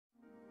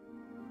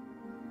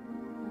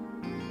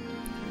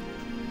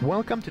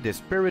Welcome to the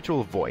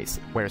Spiritual Voice,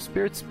 where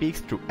Spirit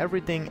speaks through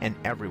everything and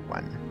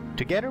everyone.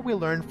 Together we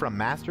learn from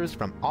masters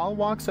from all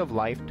walks of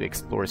life to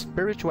explore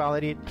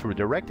spirituality through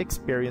direct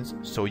experience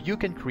so you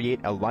can create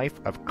a life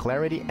of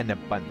clarity and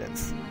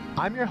abundance.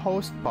 I'm your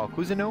host, Paul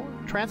Cousineau,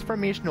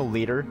 transformational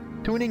leader,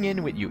 tuning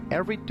in with you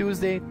every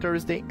Tuesday,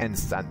 Thursday, and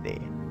Sunday.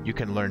 You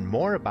can learn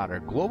more about our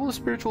global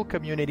spiritual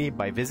community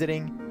by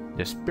visiting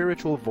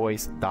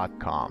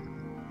thespiritualvoice.com.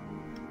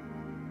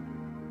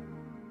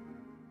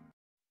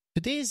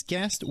 Today's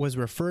guest was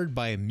referred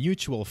by a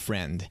mutual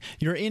friend.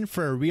 You're in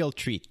for a real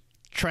treat.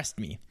 Trust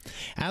me.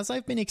 As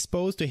I've been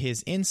exposed to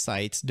his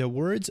insights, the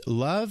words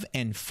love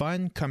and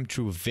fun come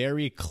through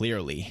very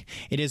clearly.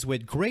 It is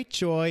with great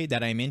joy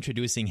that I'm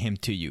introducing him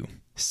to you.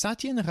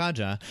 Satyen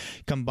Raja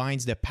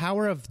combines the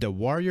power of the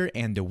warrior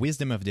and the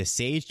wisdom of the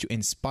sage to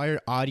inspire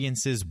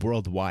audiences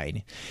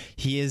worldwide.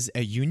 He is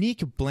a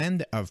unique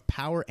blend of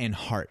power and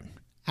heart.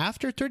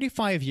 After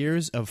 35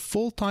 years of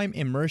full-time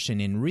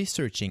immersion in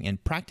researching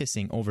and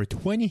practicing over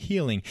 20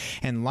 healing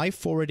and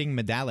life-forwarding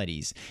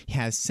modalities, he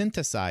has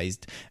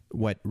synthesized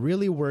what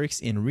really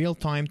works in real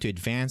time to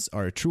advance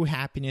our true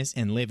happiness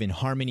and live in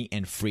harmony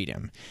and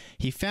freedom.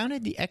 He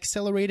founded the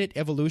Accelerated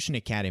Evolution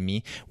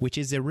Academy, which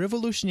is a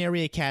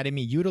revolutionary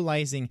academy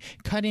utilizing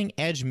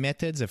cutting-edge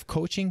methods of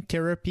coaching,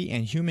 therapy,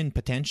 and human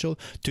potential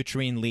to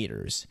train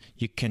leaders.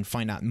 You can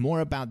find out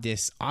more about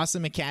this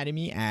awesome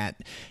academy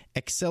at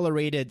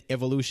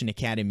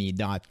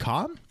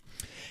acceleratedEvolutionAcademy.com.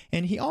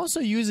 And he also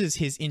uses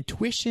his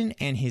intuition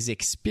and his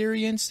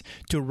experience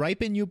to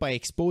ripen you by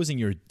exposing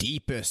your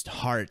deepest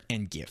heart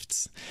and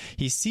gifts.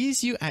 He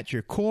sees you at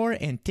your core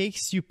and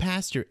takes you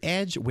past your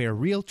edge where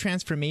real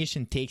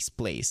transformation takes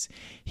place.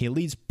 He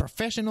leads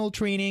professional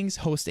trainings,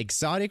 hosts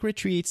exotic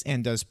retreats,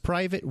 and does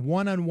private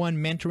one-on-one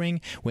mentoring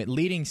with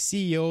leading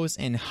CEOs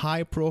and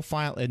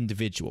high-profile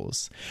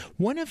individuals.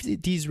 One of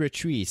these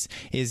retreats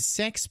is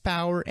Sex,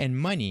 Power, and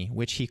Money,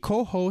 which he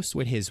co-hosts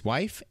with his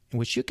wife,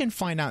 which you can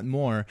find out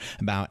more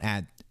about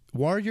at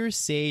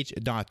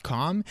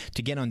warriorsage.com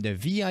to get on the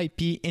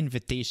VIP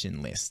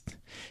invitation list.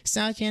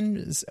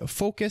 Satyen's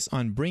focus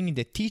on bringing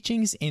the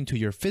teachings into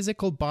your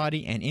physical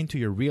body and into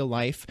your real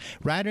life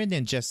rather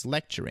than just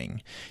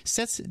lecturing,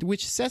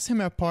 which sets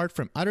him apart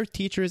from other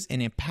teachers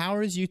and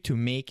empowers you to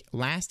make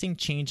lasting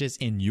changes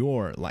in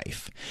your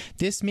life.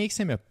 This makes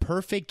him a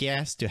perfect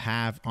guest to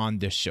have on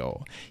the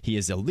show. He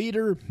is a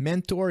leader,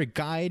 mentor,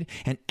 guide,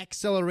 and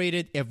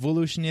accelerated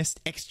evolutionist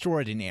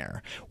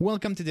extraordinaire.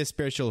 Welcome to the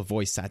Spiritual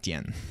Voice,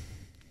 Satyen.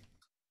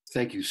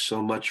 Thank you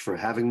so much for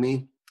having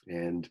me.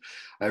 And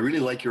I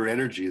really like your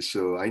energy,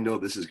 so I know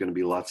this is going to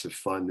be lots of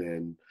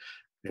fun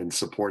and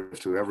supportive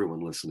to everyone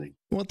listening.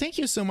 Well, thank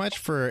you so much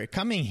for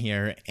coming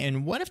here.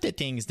 And one of the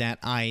things that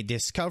I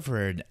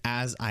discovered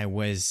as I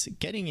was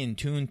getting in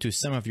tune to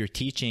some of your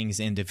teachings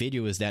and the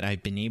videos that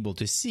I've been able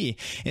to see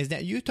is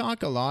that you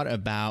talk a lot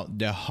about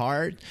the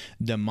heart,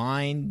 the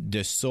mind,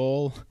 the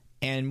soul,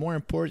 and more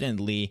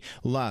importantly,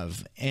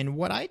 love. And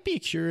what I'd be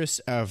curious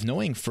of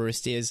knowing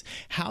first is,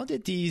 how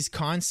did these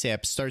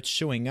concepts start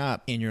showing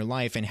up in your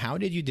life and how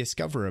did you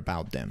discover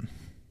about them?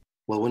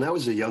 Well, when I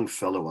was a young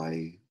fellow,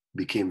 I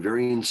became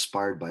very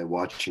inspired by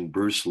watching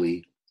Bruce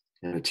Lee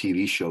and a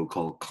TV show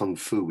called Kung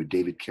Fu with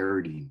David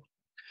Carradine.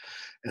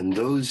 And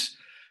those,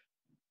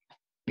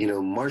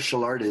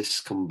 martial artists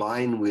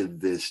combined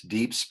with this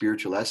deep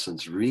spiritual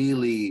essence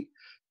really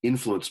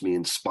influenced me,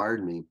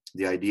 inspired me.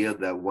 The idea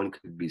that one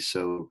could be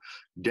so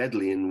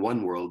deadly in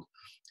one world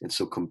and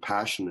so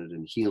compassionate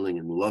and healing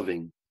and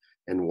loving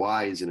and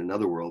wise in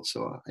another world.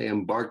 So I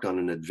embarked on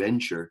an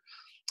adventure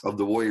of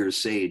the warrior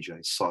sage.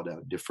 I sought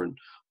out different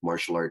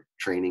martial art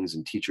trainings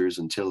and teachers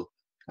until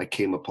I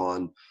came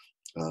upon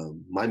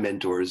my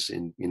mentors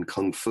in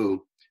Kung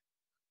Fu,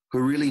 who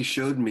really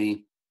showed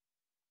me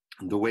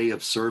the way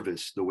of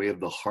service, the way of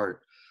the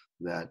heart,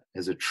 that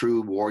as a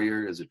true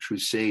warrior, as a true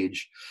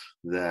sage,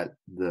 that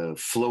the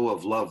flow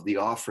of love, the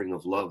offering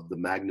of love, the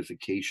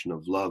magnification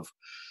of love,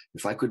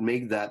 if I could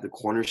make that the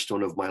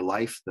cornerstone of my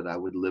life, that I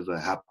would live a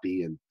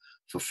happy and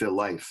fulfilled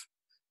life.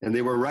 And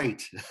they were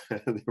right.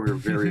 They were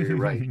very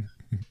right.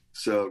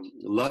 So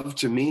love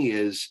to me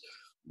is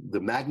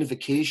the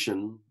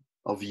magnification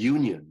of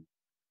union,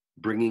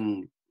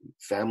 bringing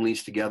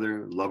families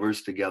together,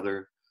 lovers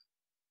together,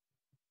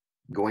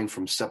 going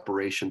from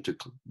separation to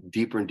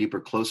deeper and deeper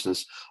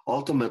closeness,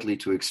 ultimately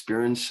to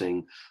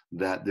experiencing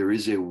that there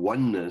is a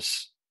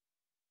oneness,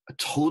 a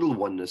total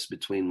oneness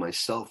between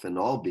myself and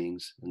all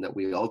beings, and that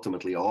we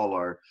ultimately all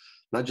are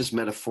not just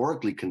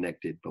metaphorically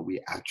connected, but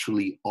we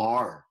actually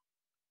are.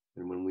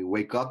 And when we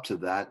wake up to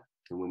that,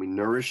 and when we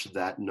nourish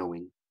that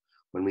knowing,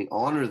 when we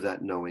honor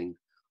that knowing,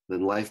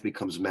 then life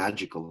becomes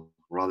magical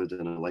rather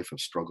than a life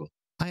of struggle.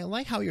 I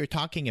like how you're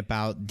talking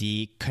about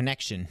the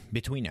connection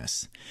between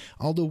us.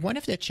 Although one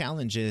of the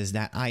challenges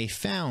that I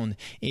found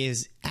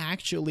is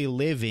actually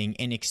living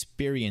and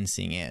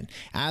experiencing it.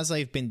 As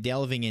I've been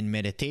delving in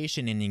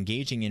meditation and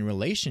engaging in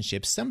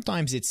relationships,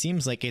 sometimes it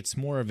seems like it's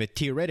more of a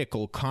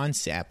theoretical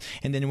concept.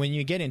 And then when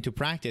you get into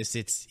practice,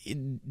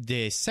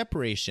 the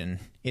separation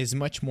is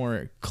much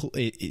more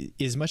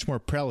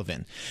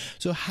prevalent.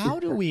 So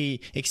how do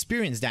we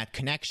experience that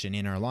connection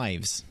in our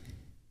lives?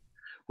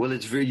 Well,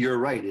 you're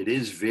right. It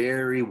is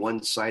very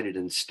one-sided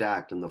and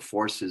stacked, and the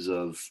forces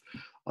of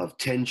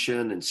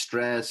tension and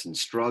stress and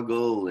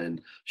struggle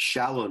and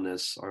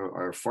shallowness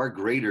are far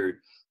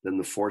greater than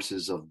the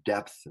forces of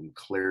depth and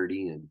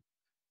clarity and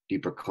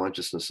deeper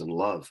consciousness and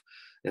love.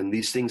 And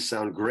these things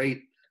sound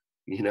great,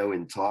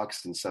 in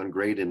talks, and sound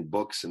great in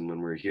books and when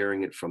we're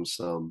hearing it from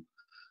some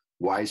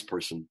wise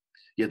person.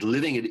 Yet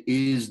living it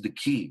is the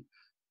key.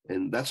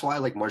 And that's why I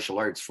like martial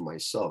arts for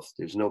myself.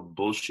 There's no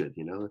bullshit,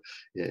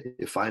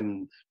 If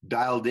I'm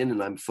dialed in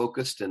and I'm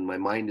focused and my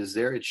mind is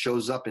there, it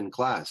shows up in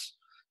class.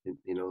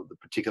 The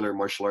particular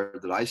martial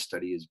art that I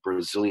study is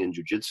Brazilian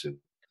Jiu-Jitsu.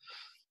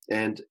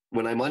 And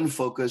when I'm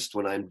unfocused,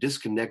 when I'm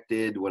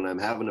disconnected, when I'm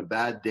having a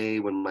bad day,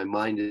 when my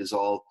mind is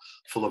all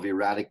full of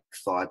erratic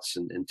thoughts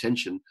and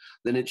tension,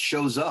 then it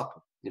shows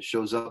up. It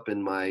shows up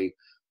in my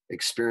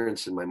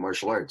experience in my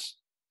martial arts.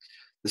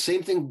 The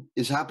same thing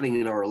is happening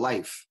in our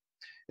life.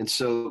 And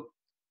so,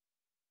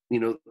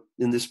 in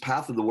this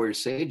path of the warrior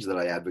sage that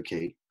I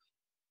advocate,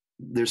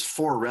 there's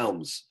 4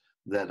 realms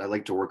that I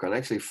like to work on,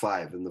 actually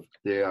 5. And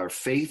they are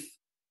faith,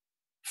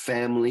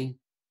 family,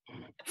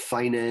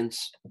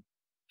 finance,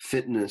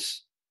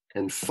 fitness,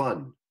 and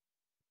fun.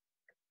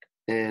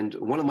 And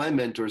one of my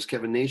mentors,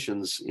 Kevin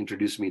Nations,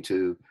 introduced me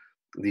to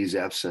these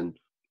F's and,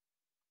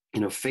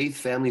 faith,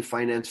 family,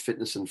 finance,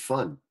 fitness, and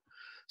fun.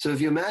 So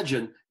if you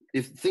imagine,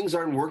 if things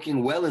aren't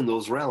working well in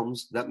those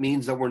realms, that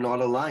means that we're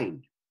not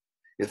aligned.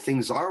 If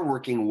things are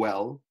working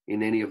well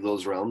in any of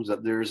those realms,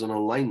 that there is an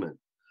alignment.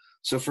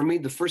 So for me,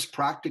 the first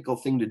practical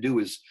thing to do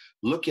is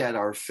look at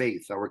our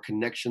faith, our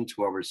connection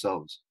to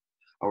ourselves,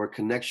 our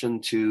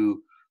connection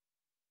to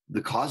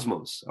the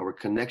cosmos, our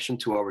connection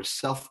to our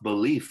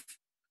self-belief,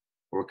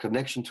 our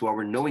connection to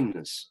our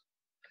knowingness.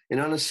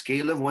 And on a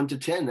scale of 1 to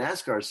 10,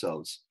 ask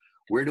ourselves,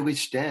 where do we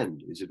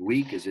stand? Is it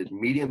weak? Is it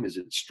medium? Is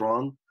it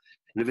strong?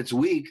 And if it's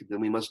weak, then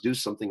we must do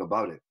something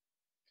about it.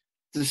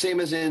 It's the same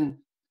as in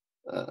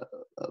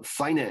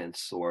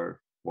finance or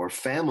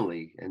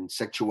family and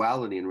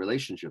sexuality and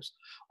relationships.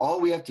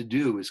 All we have to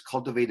do is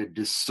cultivate a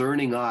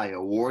discerning eye,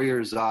 a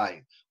warrior's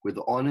eye, with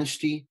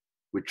honesty,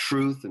 with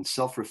truth and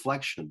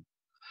self-reflection,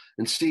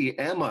 and see,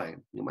 am I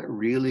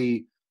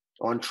really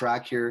on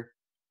track here,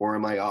 or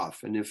am I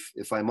off? And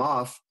if I'm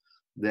off,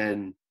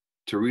 then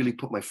to really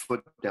put my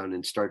foot down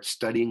and start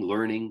studying,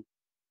 learning,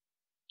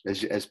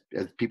 as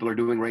people are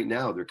doing right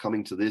now. They're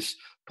coming to this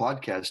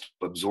podcast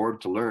to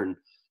absorb, to learn.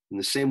 In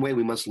the same way,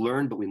 we must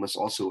learn, but we must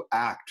also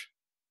act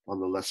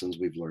on the lessons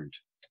we've learned.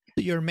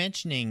 You're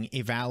mentioning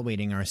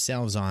evaluating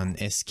ourselves on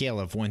a scale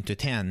of 1 to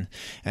 10.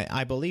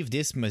 I believe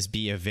this must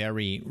be a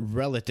very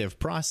relative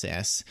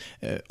process,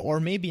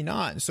 or maybe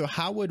not. So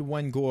how would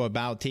one go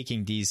about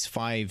taking these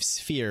 5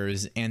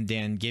 spheres and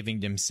then giving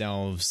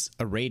themselves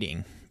a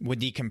rating? Would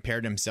they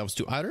compare themselves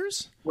to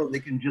others? Well, they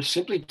can just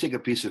simply take a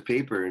piece of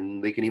paper,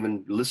 and they can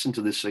even listen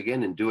to this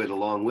again and do it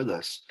along with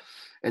us,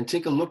 and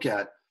take a look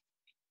at,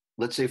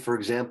 let's say, for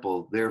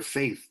example, their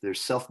faith, their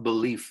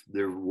self-belief,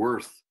 their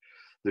worth,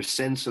 their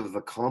sense of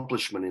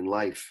accomplishment in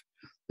life,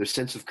 their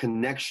sense of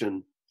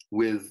connection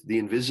with the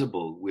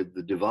invisible, with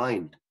the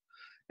divine,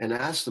 and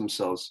ask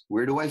themselves,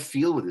 where do I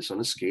feel with this on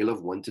a scale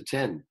of 1 to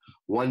 10?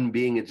 1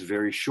 being it's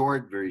very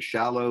short, very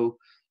shallow,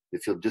 they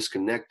feel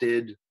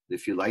disconnected, they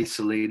feel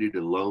isolated,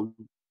 alone.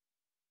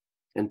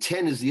 And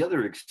 10 is the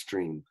other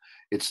extreme.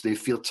 They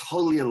feel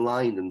totally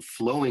aligned and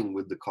flowing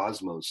with the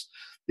cosmos.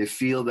 They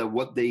feel that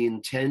what they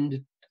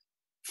intend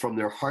from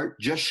their heart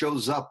just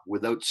shows up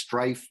without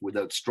strife,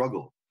 without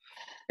struggle.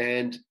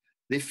 And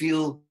they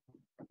feel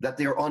that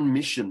they're on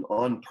mission,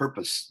 on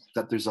purpose,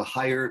 that there's a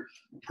higher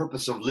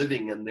purpose of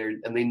living, and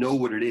they know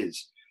what it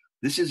is.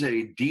 This is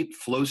a deep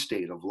flow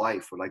state of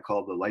life, what I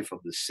call the life of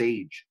the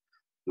sage,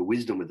 the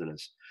wisdom within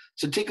us.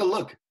 So take a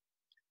look.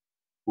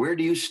 Where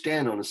do you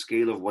stand on a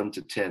scale of 1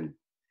 to 10?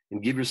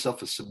 And give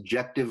yourself a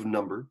subjective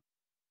number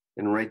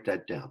and write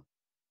that down.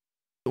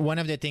 One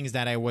of the things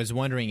that I was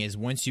wondering is,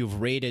 once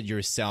you've rated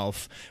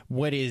yourself,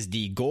 what is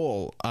the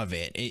goal of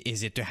it?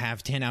 Is it to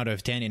have 10 out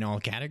of 10 in all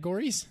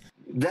categories?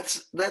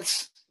 That's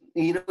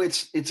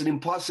it's an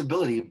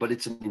impossibility, but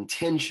it's an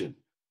intention.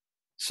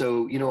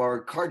 So,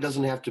 our car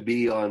doesn't have to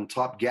be on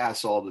top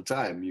gas all the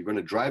time. You're going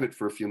to drive it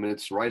for a few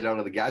minutes right out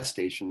of the gas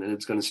station, and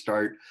it's going to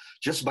start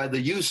just by the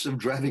use of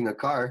driving a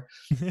car.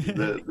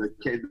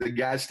 the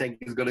gas tank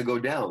is going to go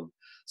down.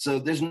 So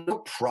there's no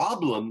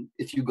problem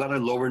if you got a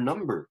lower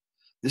number.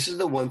 This is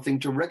the one thing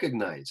to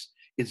recognize.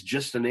 It's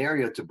just an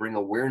area to bring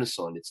awareness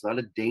on. It's not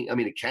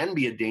it can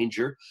be a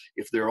danger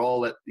if they're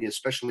all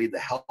especially the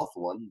health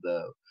one,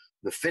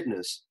 the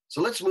fitness.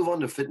 So let's move on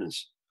to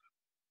fitness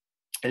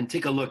and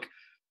take a look.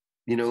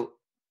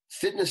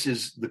 fitness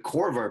is the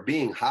core of our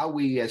being. How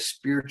we as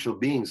spiritual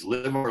beings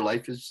live our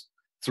life is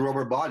through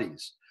our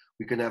bodies.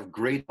 We can have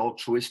great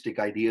altruistic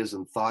ideas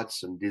and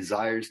thoughts and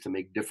desires to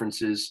make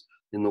differences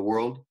in the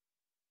world.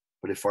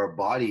 But if our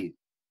body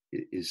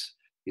is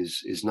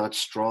not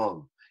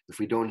strong, if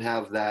we don't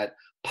have that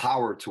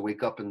power to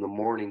wake up in the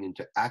morning and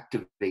to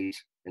activate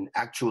and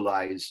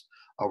actualize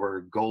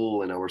our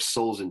goal and our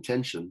soul's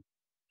intention,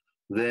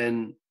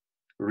 then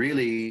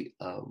really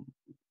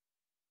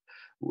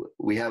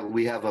we have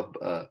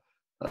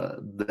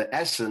the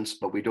essence,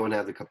 but we don't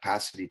have the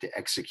capacity to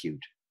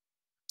execute.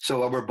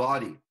 So our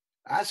body,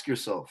 ask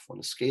yourself on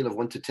a scale of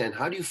 1 to 10,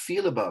 how do you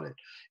feel about it?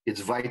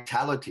 Its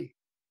vitality,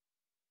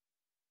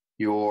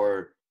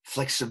 your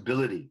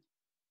flexibility,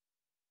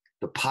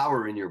 the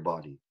power in your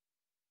body.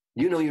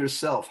 You know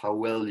yourself, how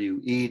well you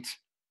eat,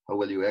 how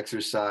well you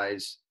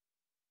exercise,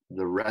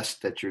 the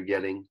rest that you're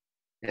getting,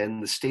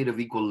 and the state of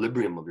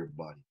equilibrium of your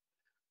body.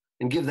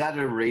 And give that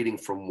a rating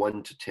from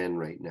 1 to 10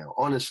 right now.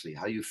 Honestly,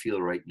 how you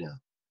feel right now.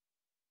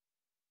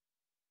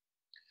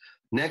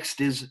 Next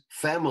is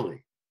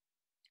family.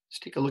 Let's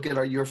take a look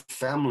at your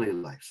family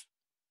life.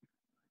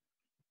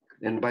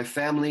 And by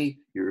family,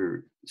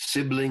 your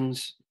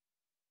siblings,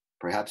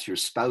 perhaps your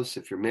spouse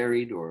if you're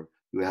married, or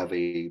you have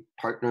a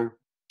partner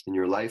in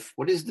your life.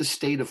 What is the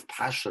state of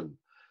passion?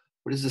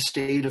 What is the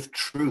state of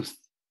truth?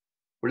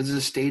 What is the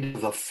state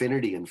of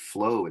affinity and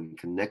flow and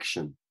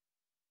connection?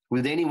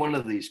 With any one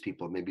of these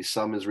people, maybe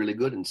some is really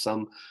good and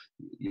some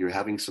you're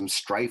having some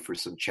strife or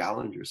some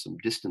challenge or some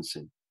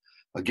distancing.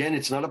 Again,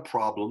 it's not a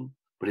problem,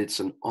 but it's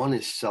an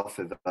honest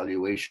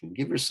self-evaluation.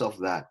 Give yourself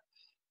that.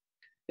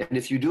 And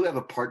if you do have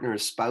a partner, a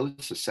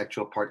spouse, a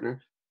sexual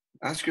partner,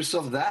 ask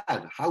yourself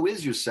that. How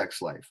is your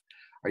sex life?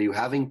 Are you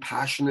having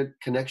passionate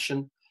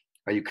connection?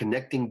 Are you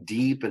connecting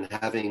deep and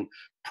having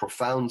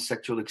profound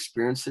sexual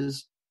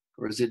experiences?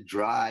 Or is it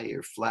dry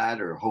or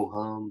flat or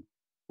ho-hum?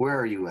 Where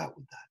are you at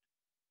with that?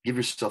 Give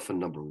yourself a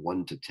number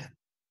 1 to 10.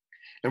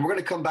 And we're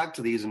going to come back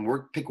to these and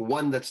pick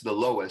one that's the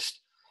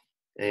lowest.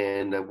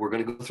 And we're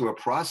going to go through a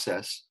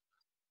process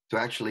to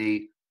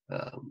actually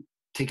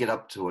take it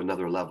up to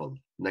another level,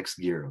 next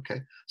gear,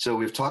 okay? So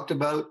we've talked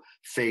about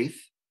faith,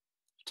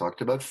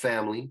 talked about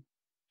family,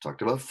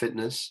 talked about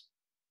fitness.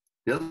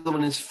 The other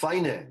one is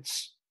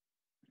finance.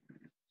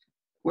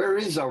 Where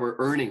is our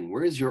earning?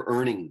 Where is your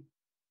earning?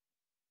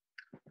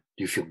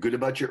 Do you feel good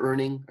about your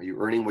earning? Are you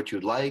earning what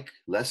you'd like,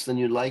 less than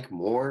you'd like,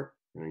 more?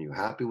 Are you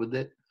happy with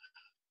it?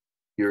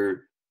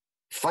 Your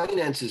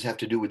finances have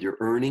to do with your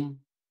earning.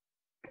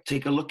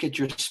 Take a look at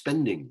your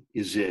spending.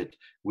 Is it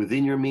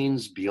within your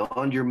means,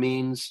 beyond your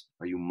means?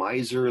 Are you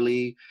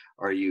miserly?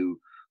 Are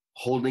you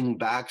holding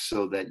back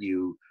so that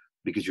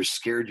because you're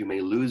scared you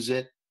may lose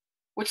it?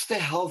 What's the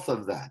health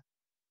of that?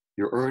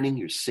 Your earning,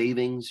 your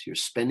savings, your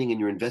spending, and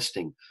your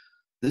investing.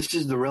 This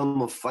is the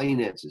realm of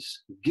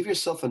finances. Give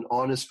yourself an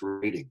honest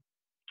rating,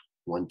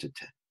 1 to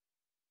 10.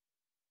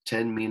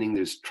 10 meaning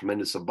there's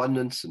tremendous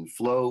abundance and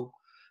flow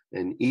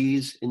and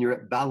ease, and you're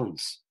at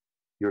balance.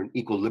 You're in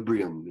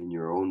equilibrium in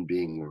your own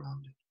being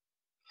around it.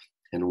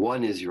 And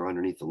 1 is you're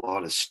underneath a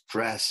lot of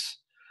stress.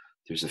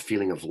 There's a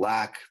feeling of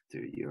lack.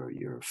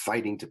 You're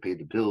fighting to pay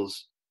the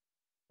bills.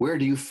 Where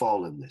do you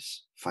fall in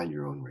this? Find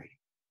your own rating.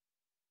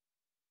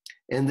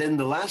 And then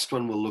the last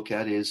one we'll look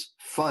at is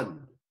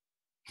fun.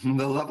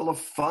 The level of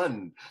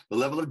fun, the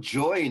level of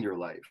joy in your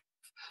life,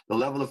 the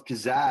level of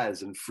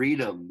pizzazz and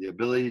freedom, the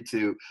ability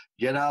to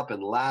get up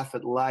and laugh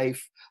at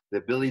life, the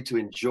ability to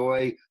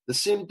enjoy the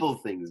simple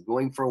things,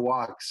 going for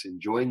walks,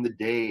 enjoying the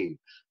day,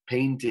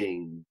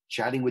 painting,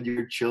 chatting with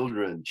your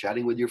children,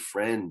 chatting with your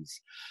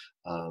friends,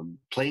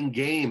 playing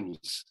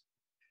games,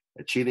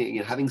 achieving,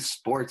 having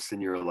sports in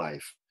your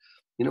life.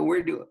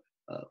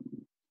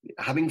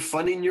 Having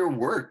fun in your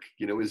work,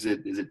 is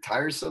it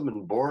tiresome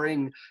and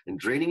boring and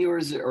draining you,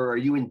 or are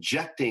you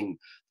injecting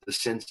the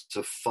sense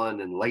of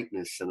fun and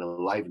lightness and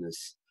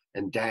aliveness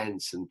and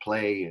dance and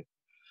play?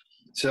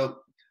 So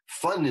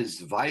fun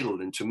is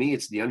vital, and to me,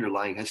 it's the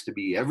underlying.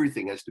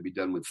 Everything has to be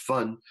done with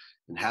fun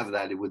and have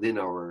that within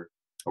our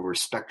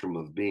spectrum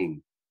of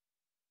being.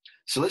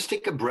 So let's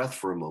take a breath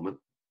for a moment.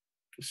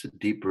 Just a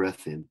deep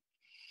breath in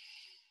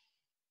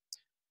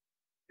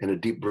and a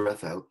deep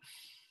breath out.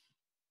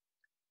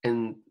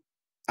 And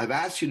I've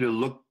asked you to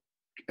look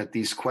at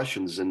these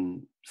questions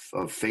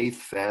of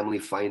faith, family,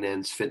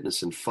 finance,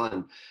 fitness, and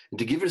fun, and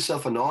to give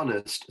yourself an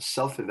honest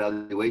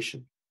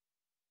self-evaluation.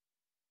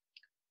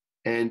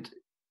 And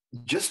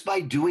just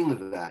by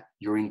doing that,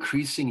 you're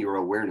increasing your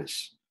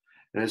awareness.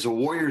 And as a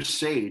warrior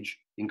sage,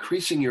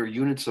 increasing your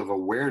units of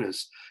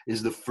awareness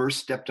is the first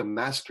step to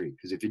mastery.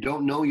 Because if you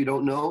don't know, you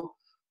don't know.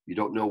 You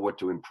don't know what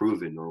to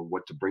improve in or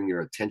what to bring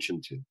your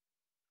attention to.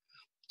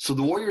 So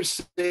the warrior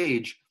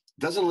sage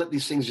doesn't let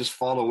these things just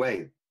fall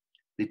away.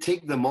 They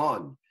take them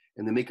on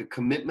and they make a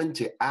commitment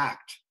to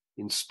act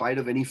in spite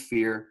of any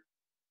fear,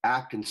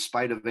 act in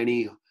spite of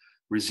any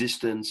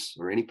resistance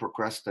or any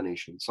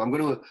procrastination. So I'm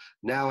going to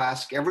now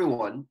ask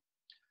everyone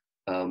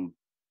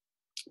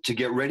to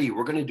get ready.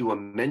 We're going to do a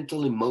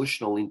mental,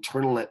 emotional,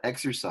 internal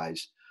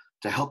exercise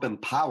to help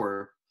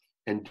empower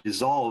and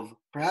dissolve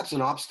perhaps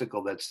an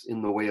obstacle that's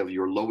in the way of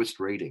your lowest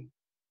rating.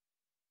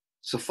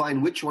 So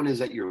find which one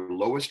is at your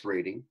lowest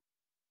rating.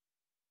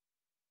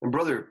 And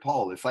Brother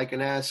Paul, if I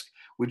can ask,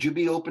 would you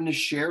be open to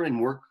share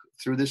and work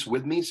through this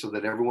with me so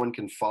that everyone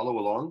can follow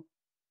along?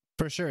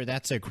 For sure,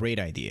 that's a great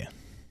idea.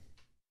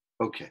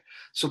 Okay.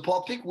 So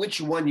Paul, pick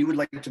which one you would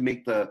like to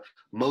make the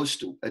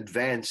most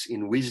advance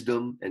in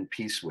wisdom and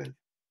peace with.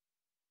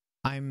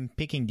 I'm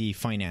picking the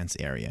finance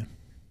area.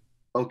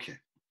 Okay.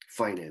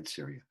 Finance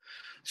area.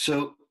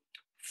 So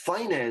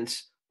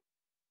finance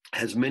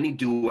has many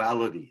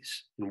dualities.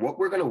 And what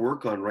we're going to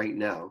work on right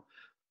now,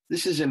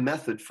 this is a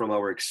method from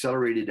our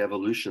Accelerated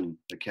Evolution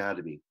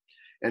Academy,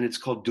 and it's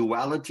called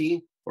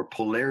duality or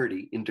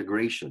polarity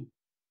integration.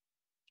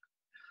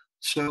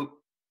 So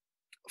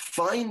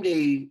find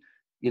a,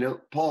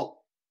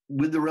 Paul,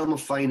 with the realm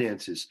of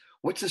finances,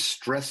 what's the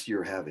stress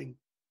you're having?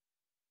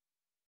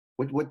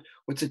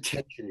 What's the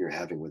tension you're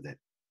having with it?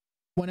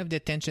 One of the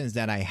tensions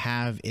that I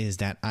have is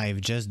that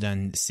I've just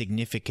done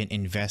significant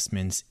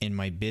investments in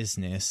my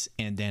business,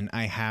 and then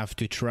I have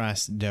to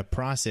trust the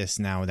process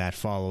now that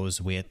follows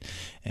with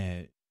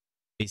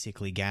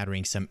basically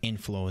gathering some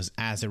inflows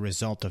as a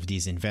result of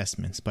these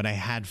investments. But I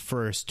had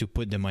first to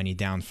put the money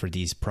down for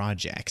these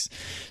projects.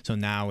 So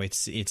now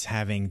it's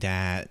having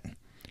that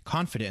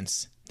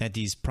confidence that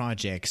these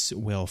projects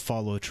will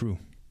follow through.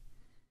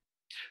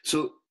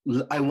 So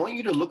I want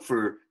you to look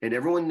for, and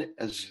everyone,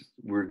 as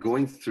we're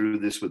going through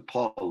this with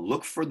Paul,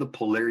 look for the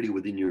polarity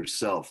within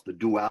yourself, the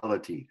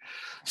duality.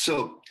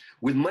 So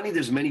with money,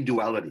 there's many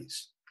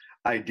dualities.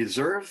 I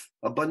deserve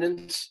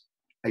abundance.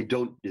 I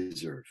don't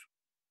deserve.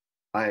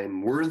 I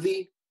am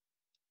worthy.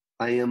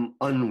 I am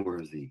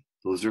unworthy.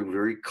 Those are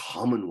very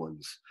common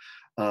ones.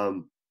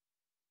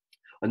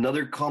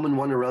 Another common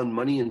one around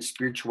money and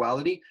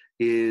spirituality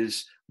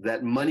is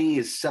that money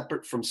is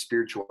separate from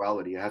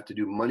spirituality. I have to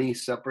do money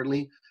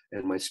separately,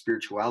 and my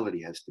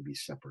spirituality has to be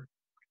separate.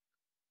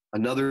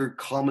 Another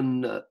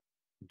common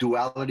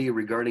duality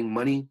regarding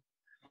money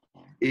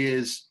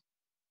is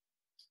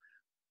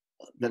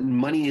that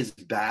money is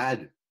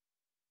bad.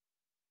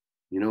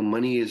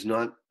 Money is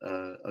not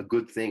a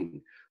good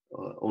thing.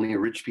 Only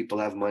rich people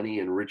have money,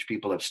 and rich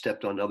people have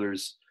stepped on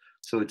others.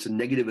 So it's a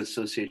negative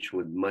association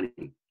with money.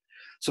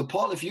 So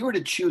Paul, if you were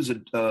to choose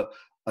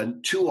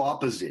two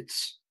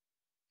opposites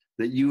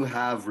that you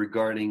have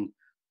regarding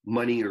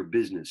money or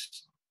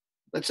business,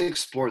 let's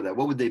explore that.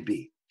 What would they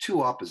be?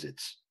 Two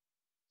opposites.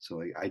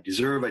 So I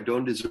deserve, I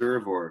don't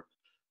deserve, or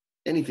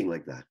anything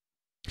like that.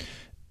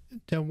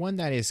 The one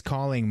that is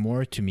calling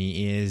more to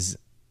me is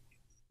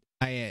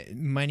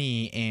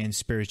money and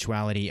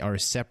spirituality are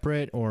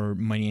separate, or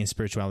money and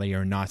spirituality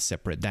are not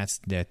separate. That's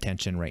the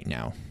tension right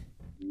now.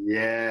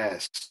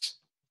 Yes.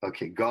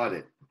 Okay, got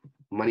it.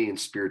 Money and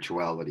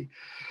spirituality.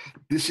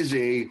 This is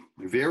a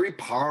very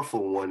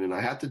powerful one. And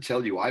I have to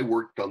tell you, I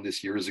worked on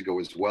this years ago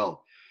as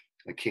well.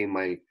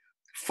 My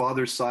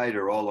father's side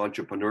are all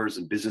entrepreneurs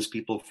and business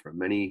people for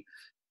many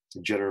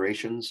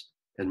generations.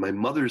 And my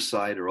mother's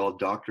side are all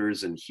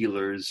doctors and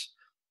healers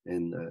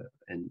and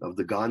of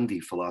the Gandhi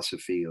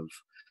philosophy of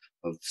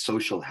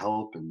social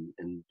help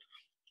and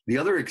the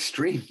other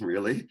extreme,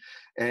 really.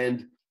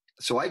 And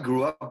so I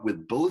grew up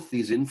with both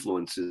these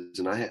influences,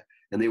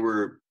 and they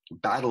were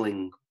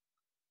battling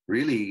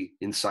really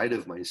inside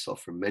of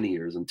myself for many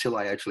years until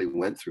I actually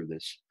went through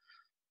this.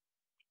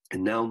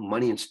 And now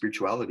money and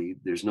spirituality,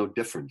 there's no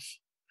difference.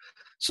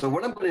 So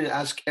what I'm going to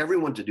ask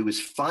everyone to do is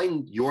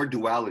find your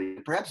duality.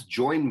 Perhaps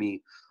join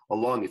me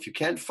along. If you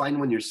can't find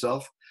one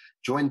yourself,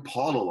 join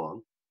Paul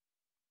along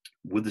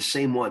with the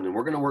same one. And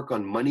we're going to work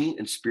on money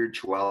and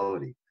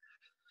spirituality.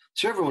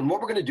 So everyone, what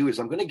we're going to do is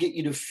I'm going to get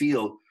you to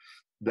feel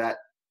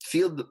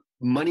the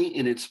money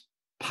in its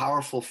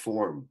powerful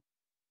form.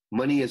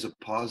 Money is a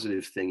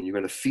positive thing. And you're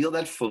going to feel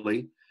that fully.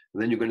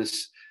 And then you're going to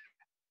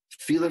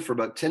feel it for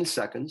about 10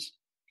 seconds.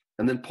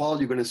 And then, Paul,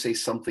 you're going to say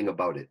something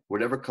about it,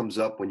 whatever comes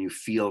up when you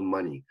feel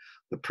money,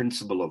 the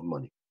principle of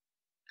money.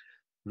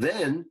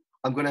 Then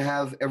I'm going to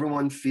have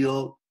everyone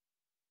feel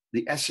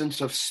the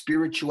essence of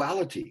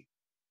spirituality.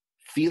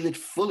 Feel it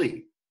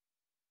fully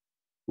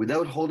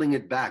without holding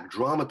it back.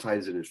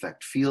 Dramatize it, in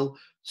fact. Feel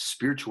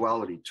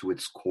spirituality to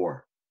its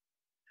core.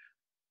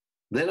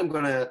 Then I'm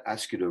going to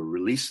ask you to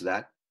release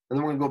that. And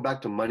then we're going to go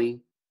back to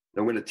money.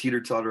 Then we're going to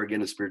teeter-totter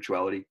again to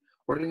spirituality.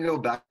 We're going to go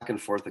back and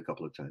forth a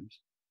couple of times.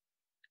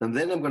 And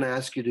then I'm going to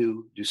ask you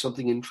to do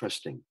something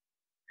interesting.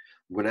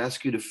 I'm going to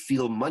ask you to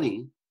feel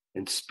money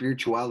and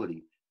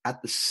spirituality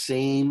at the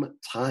same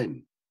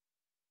time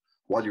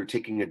while you're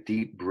taking a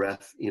deep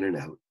breath in and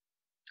out.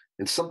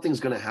 And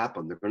something's going to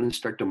happen. They're going to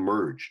start to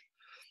merge.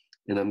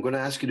 And I'm going to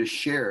ask you to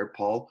share,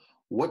 Paul,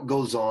 what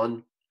goes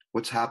on,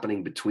 what's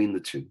happening between the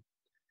two.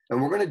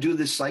 And we're going to do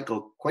this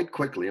cycle quite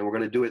quickly, and we're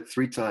going to do it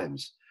 3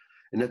 times.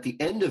 And at the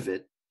end of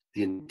it,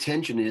 the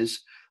intention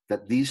is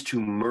that these two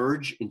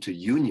merge into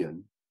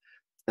union,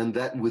 and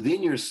that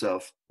within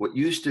yourself, what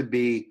used to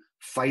be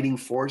fighting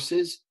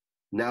forces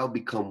now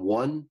become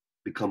one,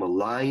 become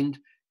aligned,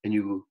 and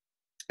you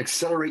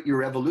accelerate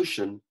your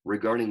evolution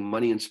regarding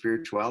money and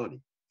spirituality.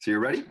 So you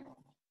ready?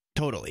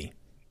 Totally.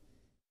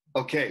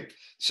 Okay,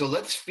 so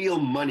let's feel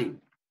money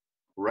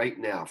right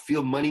now.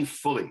 Feel money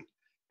fully.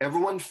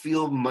 Everyone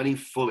feel money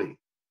fully.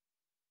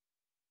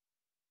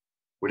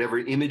 Whatever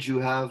image you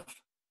have,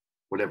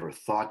 whatever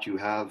thought you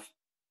have,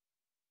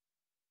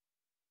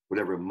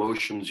 whatever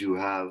emotions you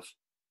have,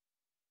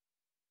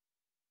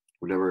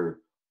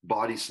 whatever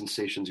body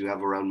sensations you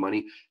have around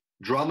money,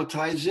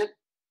 dramatize it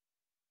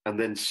and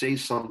then say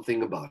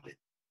something about it.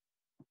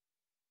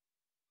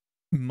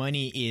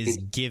 Money is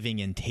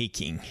giving and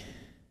taking.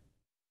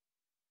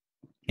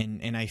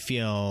 And I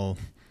feel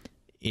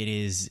it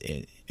is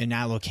an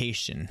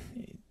allocation.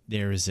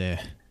 There's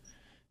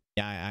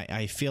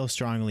I feel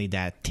strongly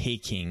that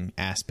taking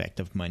aspect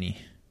of money.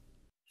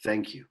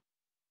 Thank you.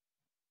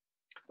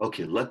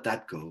 Okay, let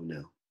that go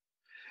now.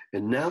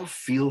 And now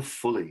feel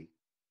fully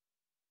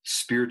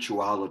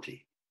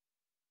spirituality.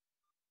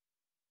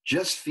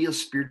 Just feel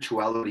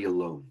spirituality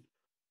alone,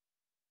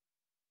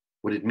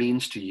 what it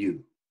means to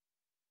you.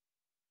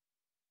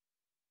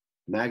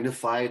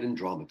 Magnify it and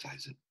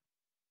dramatize it.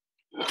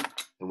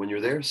 And when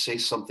you're there, say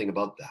something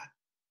about that.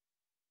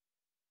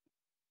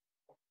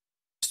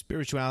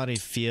 Spirituality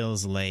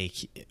feels like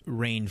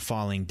rain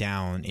falling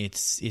down.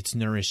 It's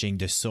nourishing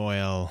the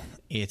soil.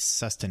 It's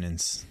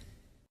sustenance.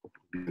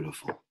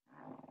 Beautiful.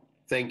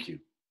 Thank you.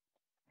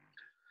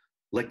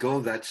 Let go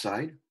of that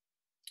side.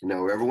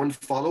 Now, everyone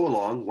follow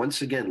along.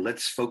 Once again,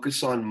 let's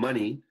focus on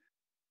money.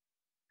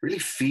 Really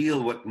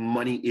feel what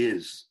money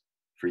is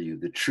for you,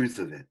 the truth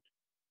of it.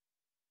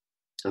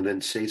 And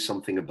then say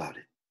something about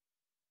it.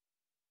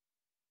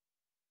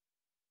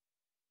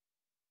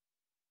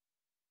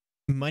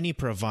 Money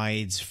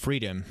provides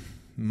freedom.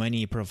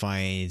 Money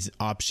provides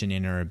option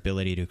in our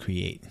ability to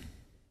create.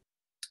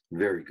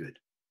 Very good.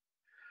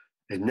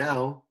 And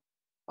now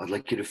I'd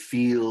like you to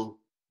feel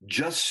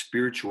just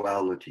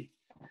spirituality.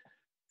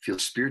 Feel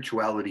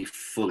spirituality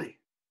fully.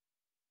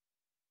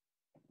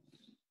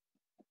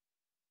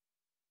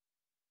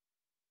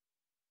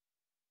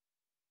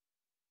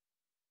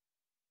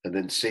 And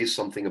then say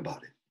something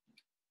about it.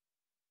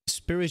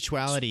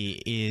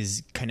 Spirituality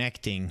is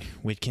connecting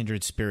with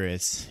kindred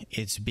spirits.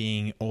 It's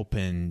being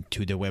open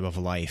to the web of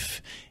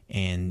life.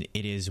 And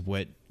it is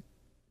what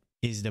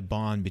is the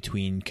bond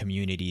between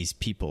communities,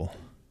 people.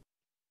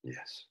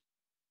 Yes.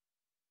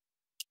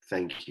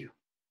 Thank you.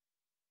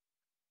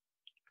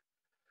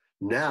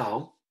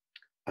 Now,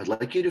 I'd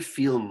like you to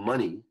feel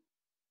money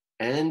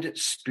and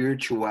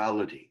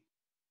spirituality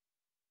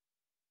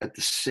at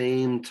the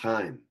same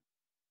time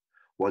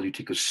while you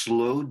take a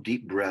slow,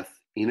 deep breath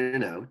in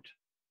and out.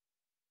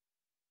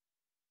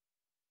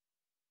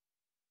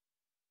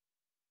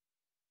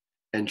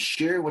 And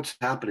share what's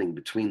happening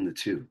between the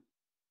two.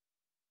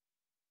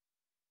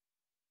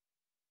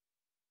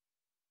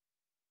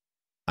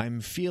 I'm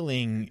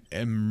feeling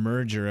a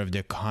merger of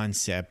the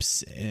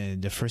concepts.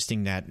 The first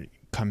thing that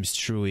comes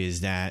true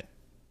is that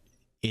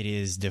it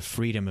is the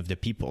freedom of the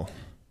people.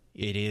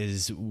 It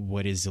is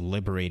what is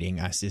liberating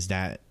us, is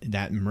that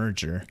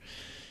merger.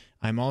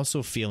 I'm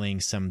also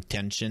feeling some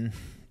tension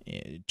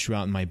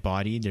throughout my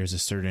body. There's a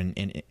certain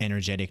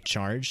energetic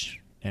charge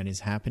that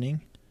is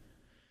happening.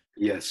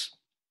 Yes.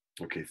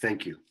 Okay,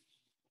 thank you.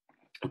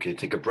 Okay,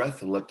 take a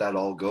breath and let that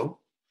all go.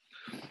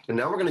 And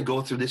now we're going to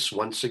go through this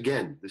once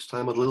again, this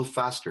time a little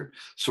faster.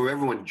 So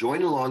everyone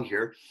join along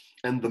here.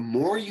 And the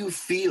more you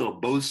feel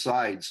both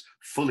sides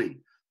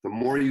fully, the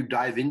more you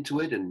dive into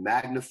it and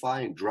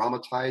magnify and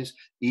dramatize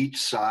each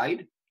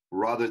side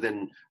rather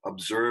than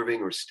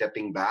observing or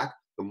stepping back,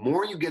 the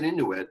more you get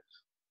into it,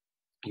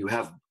 you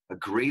have a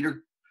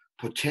greater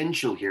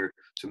potential here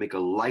to make a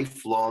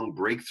lifelong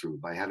breakthrough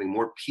by having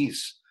more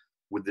peace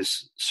with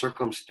this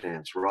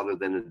circumstance rather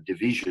than a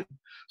division.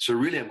 So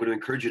really, I'm going to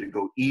encourage you to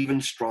go even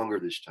stronger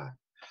this time.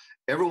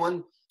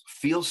 Everyone,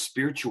 feel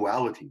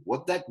spirituality,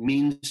 what that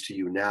means to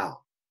you now.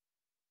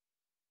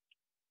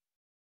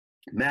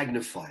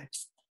 Magnify it,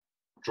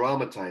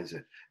 dramatize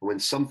it. And when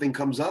something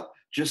comes up,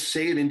 just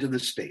say it into the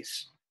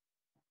space.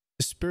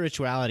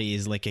 Spirituality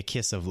is like a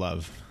kiss of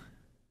love.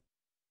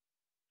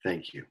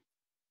 Thank you.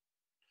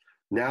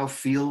 Now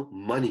feel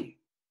money.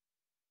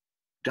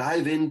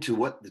 Dive into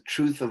what the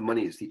truth of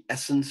money is, the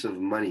essence of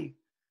money,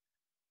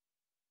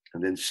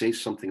 and then say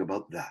something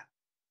about that.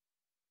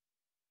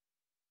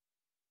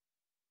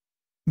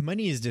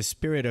 Money is the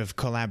spirit of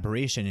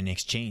collaboration and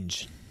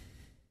exchange.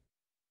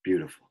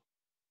 Beautiful.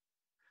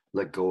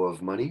 Let go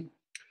of money.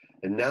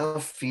 And now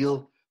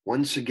feel,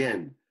 once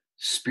again,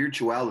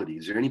 spirituality.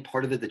 Is there any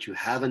part of it that you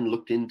haven't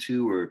looked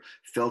into or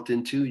felt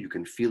into? You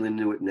can feel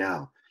into it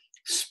now.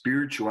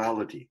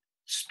 Spirituality,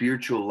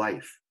 spiritual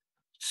life,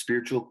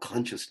 spiritual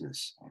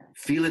consciousness.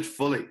 Feel it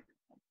fully.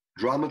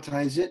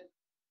 Dramatize it.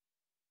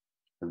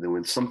 And then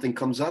when something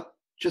comes up,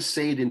 just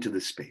say it into the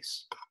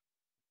space.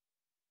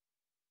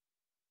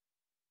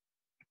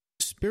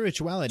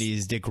 Spirituality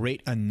is the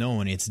great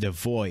unknown. It's the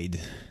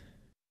void.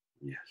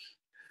 Yes.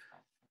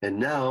 And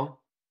now,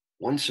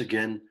 once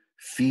again,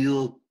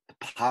 feel the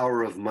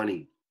power of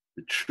money,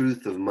 the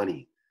truth of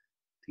money,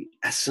 the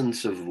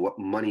essence of what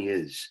money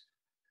is.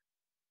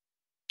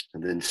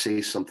 And then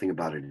say something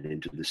about it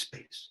into the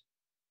space.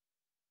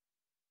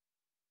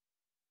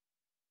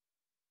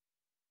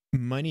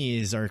 Money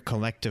is our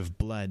collective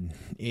blood.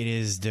 It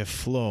is the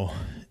flow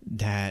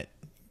that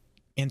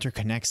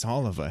interconnects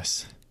all of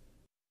us.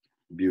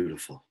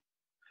 Beautiful.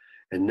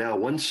 And now,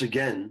 once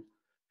again,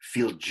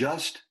 feel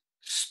just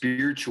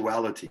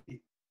spirituality.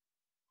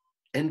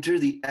 Enter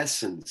the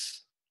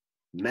essence,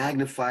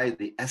 magnify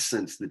the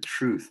essence, the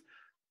truth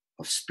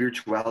of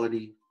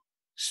spirituality,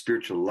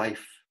 spiritual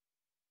life,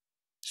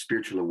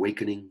 spiritual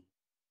awakening.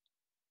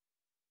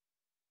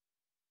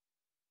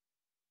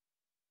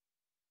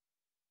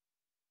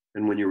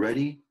 And when you're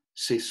ready,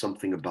 say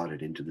something about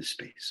it into the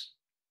space.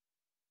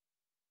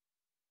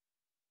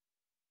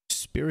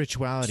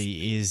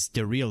 Spirituality is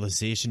the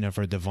realization of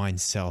our divine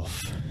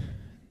self,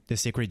 the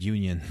sacred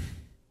union.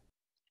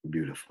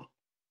 Beautiful.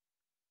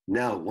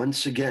 Now,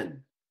 once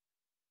again,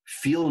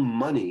 feel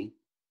money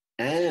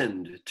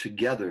and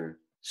together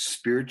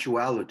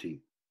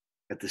spirituality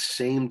at the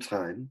same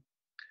time,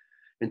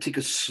 and take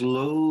a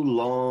slow,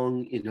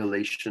 long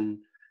inhalation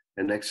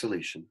and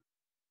exhalation.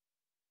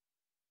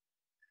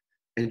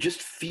 And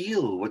just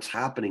feel what's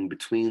happening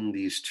between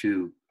these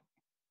two.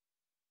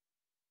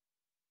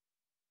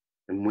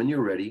 And when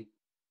you're ready,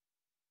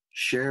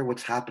 share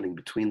what's happening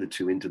between the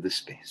two into this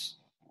space.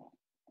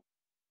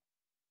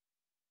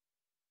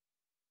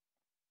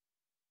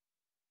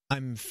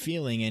 I'm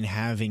feeling and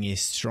having a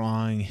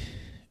strong,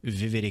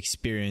 vivid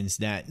experience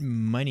that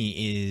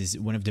money is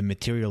one of the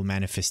material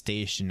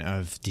manifestation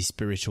of the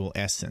spiritual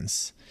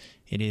essence.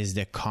 It is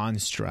the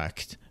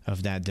construct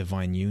of that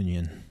divine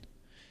union.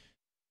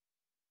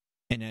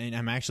 And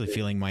I'm actually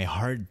feeling my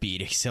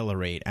heartbeat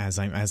accelerate as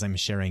I'm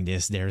sharing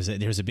this. There's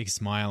a big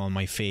smile on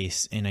my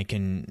face, and I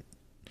can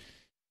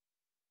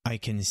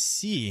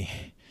see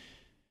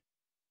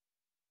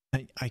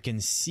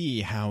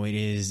how it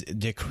is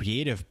the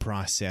creative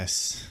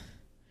process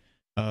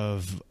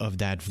of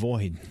that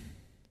void.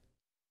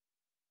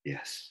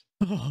 Yes.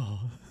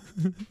 Oh.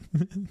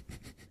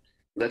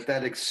 Let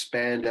that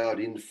expand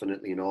out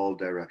infinitely in all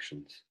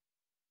directions.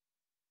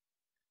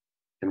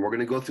 And we're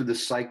going to go through the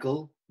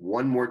cycle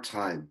one more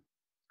time.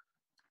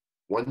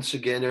 Once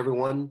again,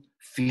 everyone,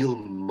 feel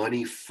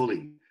money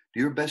fully. Do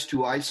your best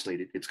to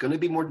isolate it. It's going to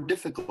be more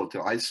difficult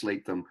to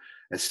isolate them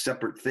as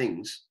separate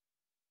things.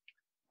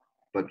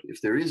 But if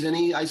there is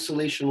any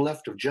isolation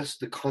left of just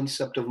the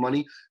concept of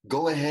money,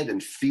 go ahead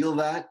and feel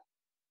that.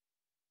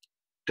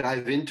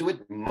 Dive into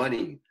it.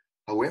 Money.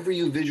 However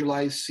you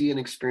visualize, see, and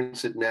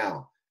experience it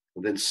now.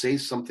 And then say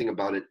something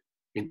about it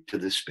into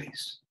this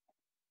space.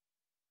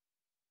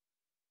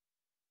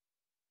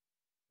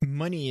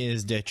 Money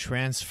is the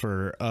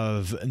transfer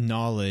of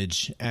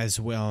knowledge as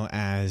well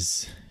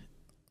as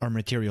our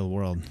material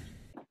world.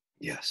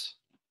 Yes.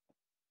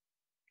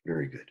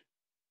 Very good.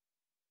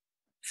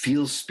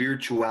 Feel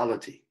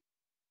spirituality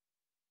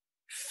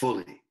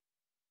fully,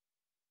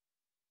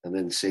 and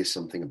then say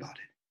something about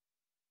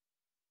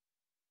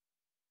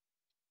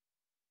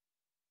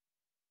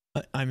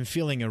it. I'm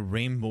feeling a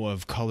rainbow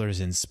of colors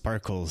and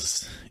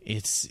sparkles.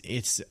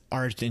 It's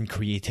art and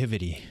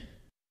creativity.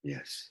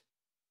 Yes.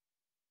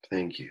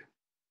 Thank you.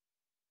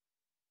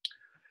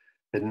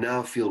 And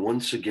now feel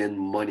once again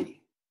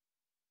money.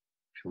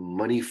 Feel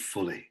money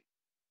fully,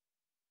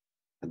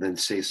 and then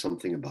say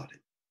something about it.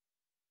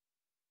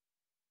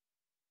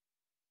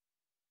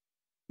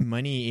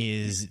 Money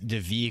is the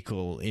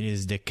vehicle. It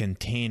is the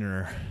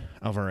container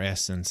of our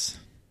essence.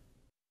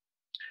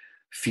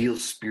 Feel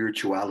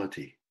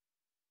spirituality,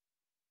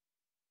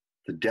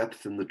 the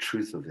depth and the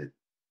truth of it,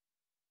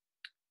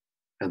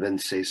 and then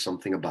say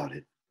something about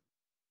it.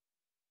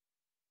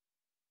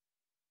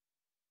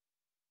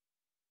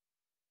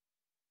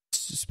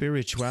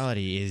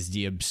 Spirituality is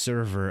the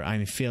observer.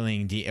 I'm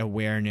feeling the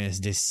awareness,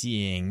 the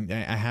seeing.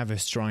 I have a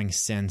strong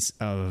sense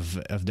of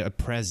the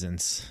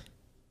presence.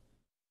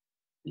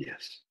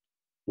 Yes.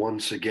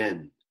 Once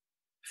again,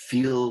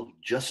 feel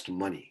just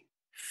money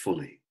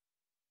fully.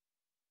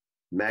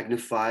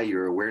 Magnify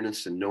your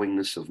awareness and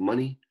knowingness of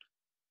money,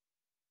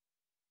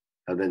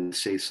 and then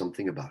say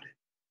something about it.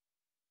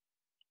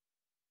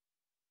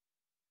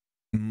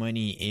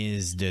 Money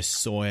is the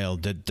soil,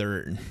 the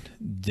dirt,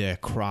 the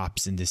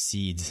crops and the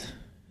seeds,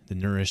 the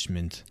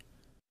nourishment.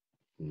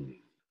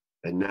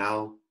 And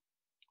now,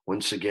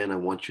 once again, I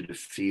want you to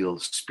feel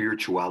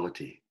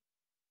spirituality,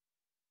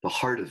 the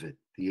heart of it,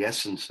 the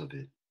essence of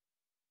it,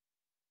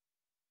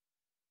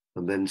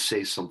 and then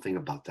say something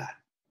about that.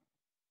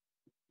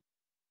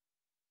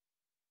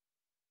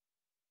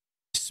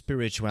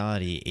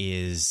 Spirituality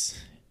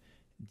is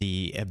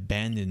the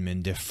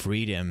abandonment, the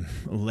freedom,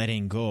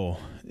 letting go,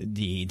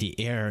 the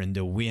air and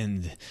the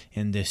wind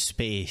and the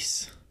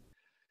space.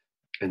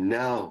 And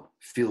now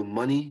feel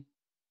money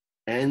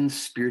and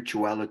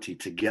spirituality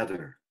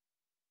together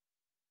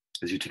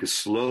as you take a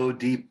slow,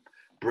 deep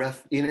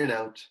breath in and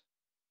out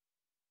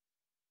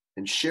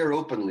and share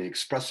openly,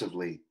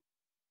 expressively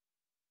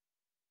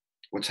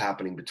what's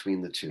happening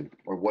between the two,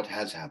 or what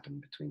has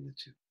happened between the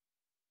two.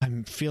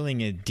 I'm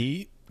feeling a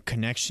deep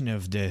connection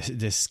of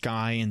the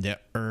sky and the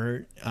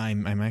earth,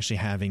 I'm actually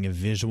having a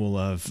visual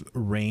of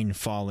rain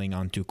falling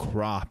onto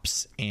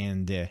crops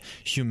and the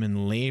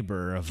human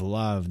labor of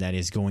love that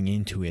is going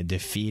into it, the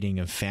feeding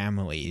of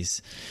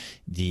families,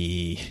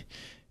 the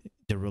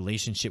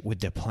relationship with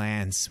the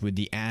plants, with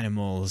the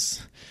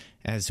animals,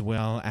 as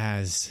well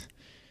as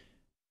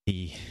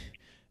the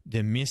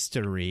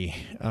mystery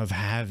of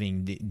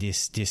having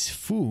this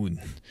food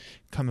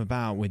come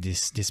about with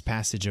this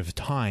passage of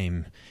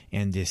time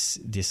and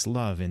this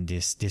love and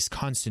this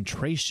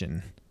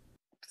concentration.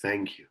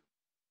 Thank you.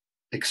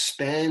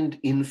 Expand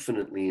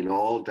infinitely in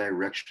all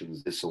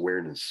directions this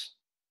awareness.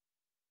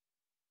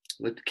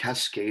 Let it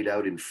cascade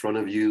out in front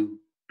of you,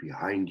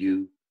 behind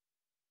you,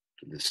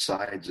 to the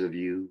sides of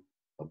you,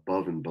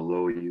 above and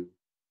below you.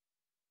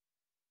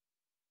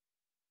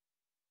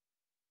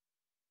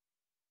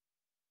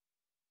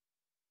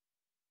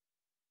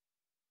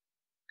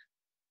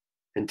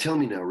 And tell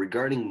me now,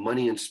 regarding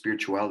money and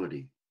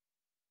spirituality,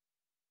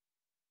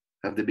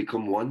 have they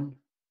become one?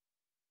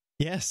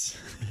 Yes.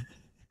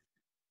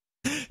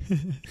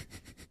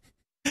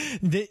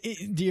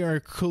 They are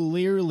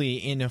clearly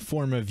in a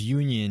form of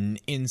union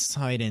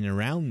inside and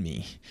around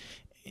me.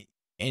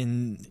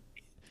 And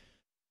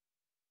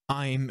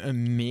I'm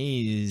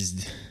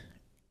amazed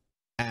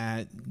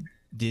at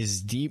this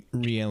deep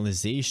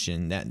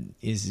realization that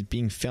is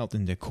being felt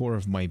in the core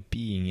of my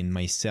being, in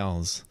my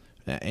cells,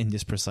 in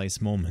this precise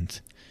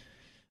moment.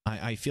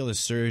 I feel a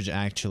surge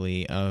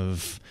actually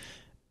of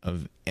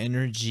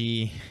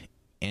energy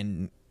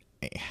and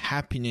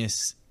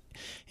happiness,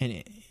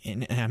 and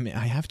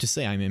I have to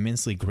say I'm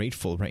immensely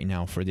grateful right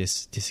now for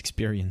this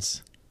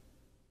experience.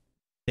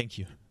 Thank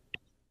you.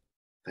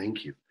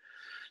 Thank you.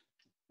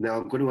 Now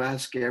I'm going to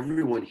ask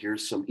everyone here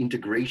some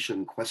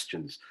integration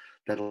questions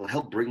that'll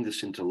help bring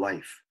this into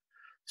life.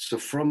 So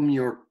from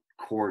your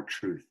core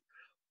truth,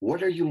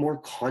 what are you more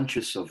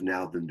conscious of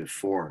now than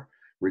before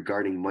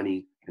regarding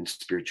money and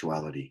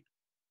spirituality?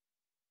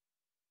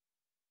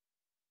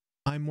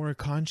 I'm more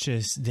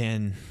conscious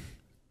than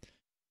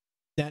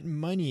that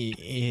money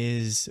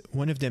is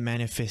one of the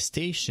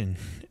manifestation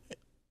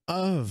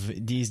of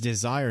these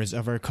desires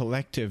of our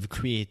collective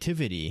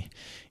creativity,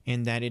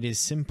 and that it is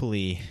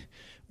simply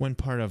one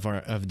part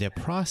of the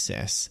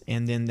process,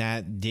 and then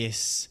that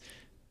this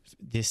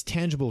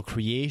tangible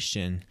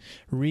creation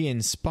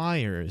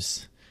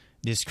re-inspires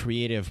this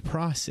creative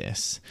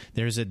process.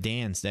 There's a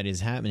dance that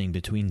is happening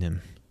between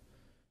them.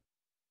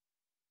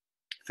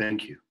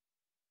 Thank you.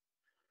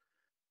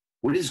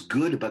 What is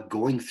good about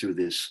going through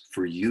this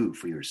for you,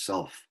 for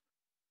yourself,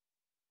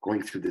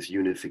 going through this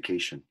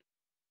unification?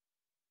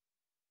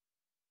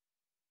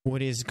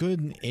 What is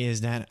good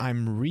is that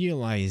I'm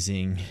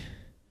realizing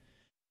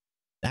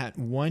that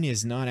one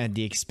is not at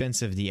the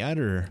expense of the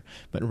other,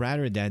 but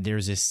rather that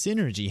there's a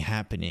synergy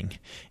happening,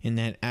 and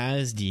that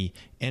as the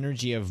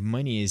energy of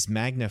money is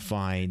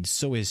magnified,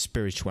 so is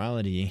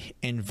spirituality,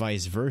 and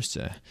vice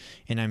versa.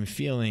 And I'm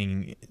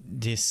feeling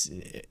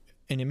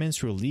an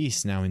immense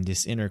release now in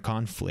this inner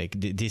conflict,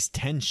 this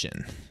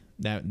tension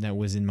that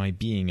was in my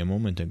being a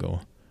moment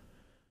ago.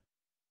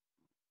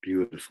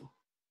 Beautiful.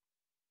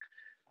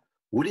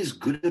 What is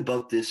good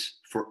about this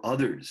for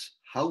others?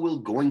 How will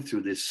going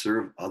through this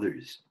serve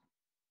others?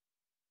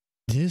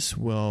 This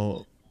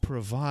will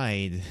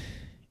provide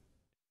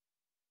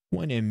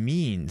a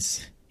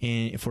means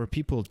for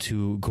people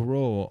to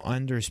grow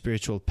under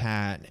spiritual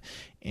path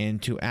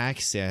and to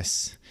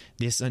access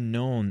this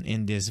unknown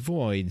and this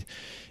void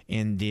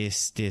and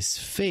this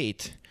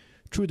fate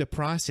through the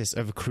process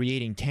of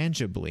creating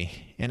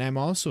tangibly. And I'm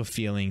also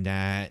feeling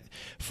that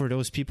for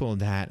those people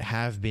that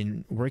have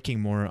been working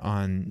more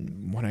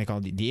on what I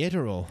call the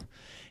ethereal,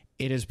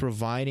 it is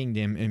providing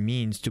them a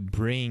means to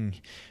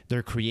bring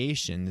their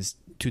creations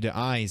to the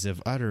eyes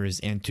of others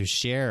and to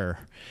share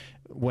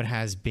what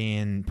has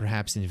been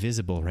perhaps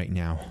invisible right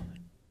now.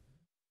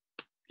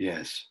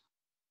 Yes.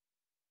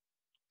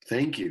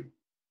 Thank you.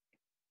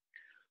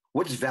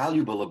 What's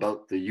valuable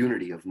about the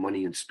unity of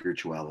money and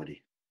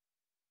spirituality?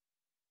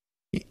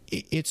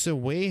 It's a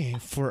way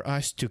for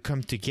us to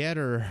come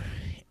together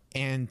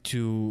and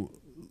to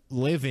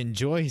live in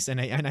joy,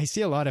 and I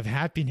see a lot of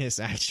happiness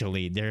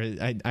actually.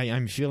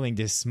 I'm feeling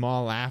this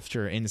small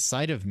laughter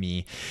inside of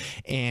me,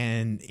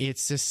 and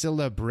it's a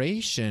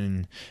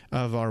celebration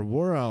of our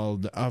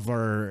world, of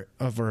our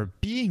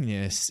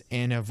beingness,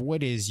 and of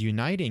what is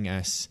uniting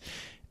us,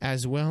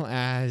 as well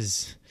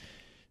as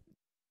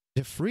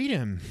the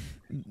freedom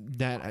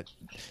that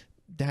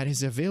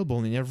is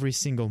available in every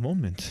single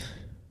moment.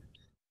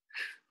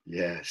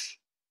 Yes.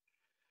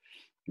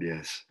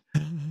 Yes.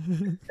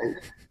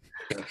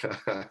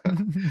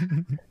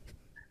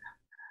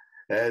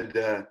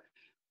 And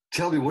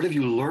tell me, what have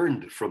you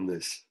learned from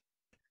this?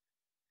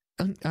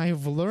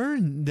 I've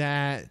learned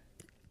that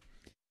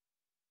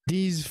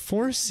these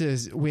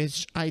forces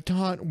which I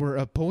thought were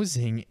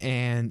opposing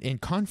and in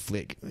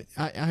conflict,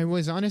 I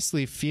was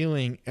honestly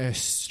feeling a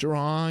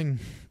strong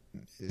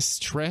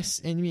stress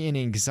in me and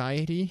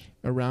anxiety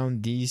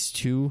around these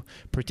two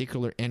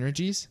particular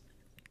energies.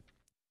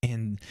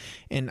 And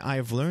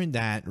I've learned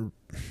that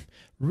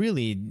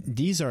really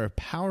these are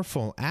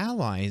powerful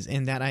allies,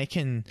 and that I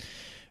can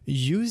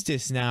use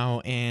this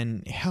now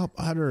and help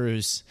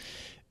others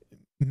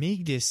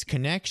make this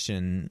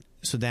connection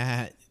so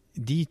that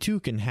they too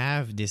can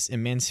have this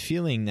immense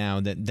feeling now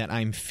that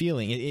I'm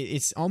feeling.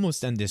 It's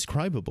almost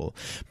indescribable,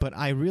 but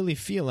I really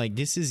feel like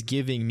this is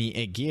giving me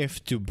a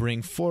gift to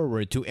bring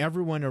forward to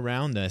everyone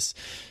around us,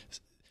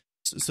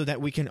 so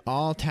that we can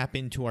all tap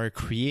into our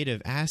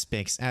creative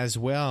aspects as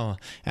well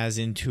as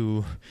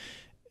into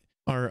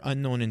our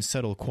unknown and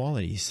subtle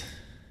qualities.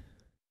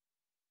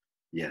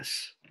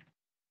 Yes,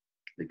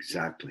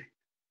 exactly.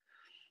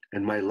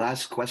 And my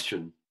last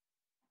question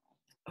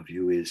of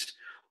you is,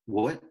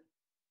 what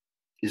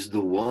is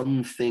the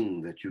one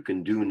thing that you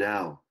can do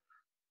now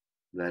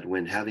that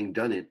when having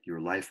done it,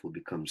 your life will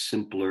become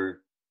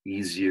simpler,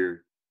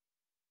 easier,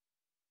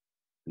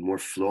 and more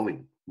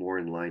flowing, more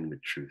in line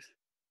with truth?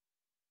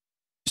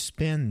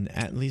 Spend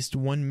at least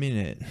 1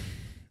 minute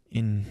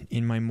in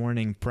my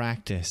morning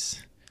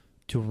practice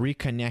to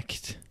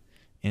reconnect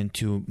and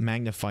to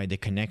magnify the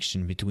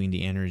connection between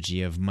the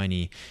energy of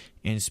money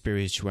and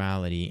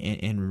spirituality,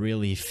 and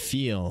really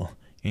feel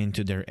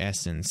into their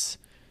essence,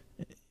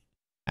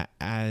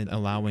 and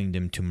allowing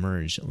them to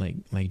merge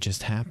like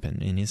just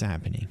happen and is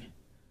happening.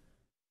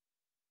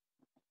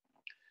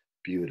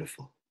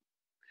 Beautiful.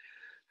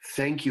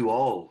 Thank you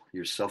all,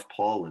 yourself,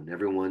 Paul, and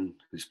everyone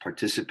who's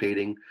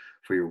participating,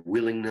 for your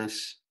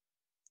willingness.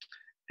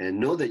 And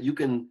know that you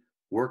can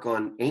work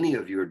on any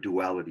of your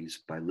dualities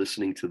by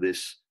listening to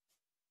this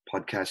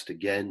podcast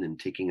again and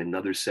taking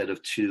another set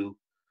of 2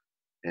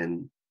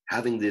 and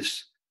having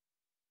this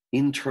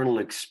internal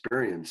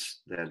experience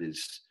that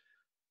is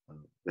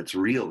that's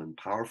real and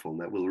powerful,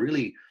 and that will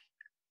really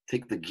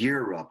take the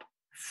gear up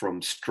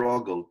from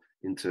struggle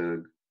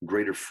into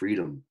greater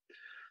freedom.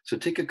 So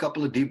take a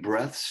couple of deep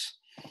breaths,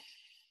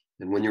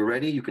 and when you're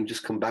ready, you can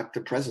just come back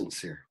to presence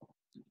here.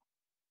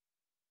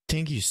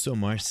 Thank you so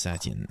much,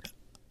 Satyen.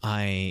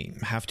 I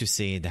have to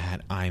say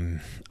that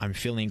I'm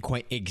feeling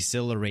quite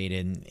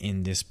exhilarated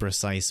in this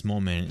precise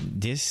moment.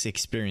 This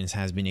experience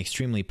has been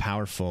extremely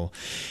powerful,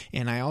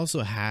 and I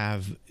also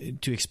have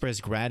to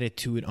express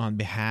gratitude on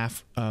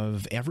behalf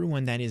of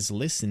everyone that is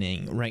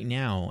listening right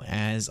now,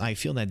 as I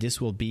feel that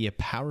this will be a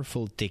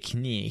powerful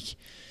technique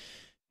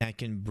that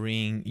can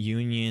bring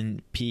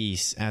union,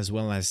 peace, as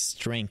well as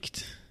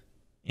strength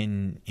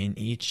in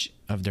each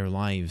of their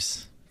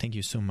lives. Thank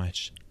you so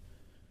much.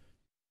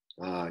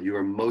 You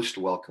are most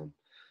welcome.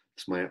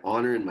 It's my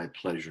honor and my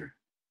pleasure.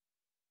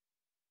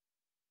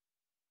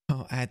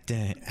 Oh, at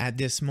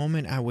this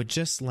moment, I would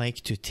just like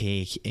to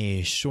take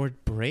a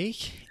short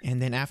break,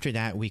 and then after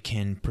that, we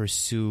can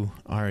pursue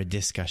our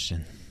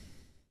discussion.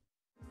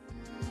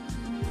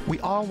 We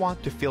all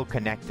want to feel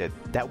connected,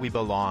 that we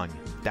belong,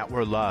 that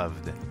we're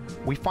loved.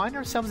 We find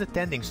ourselves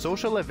attending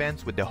social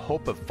events with the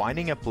hope of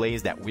finding a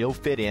place that we'll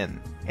fit in.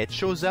 It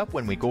shows up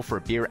when we go for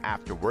beer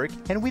after work,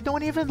 and we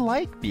don't even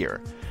like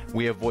beer.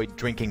 We avoid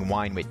drinking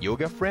wine with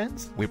yoga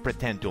friends. We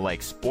pretend to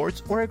like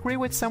sports or agree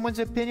with someone's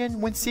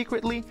opinion when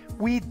secretly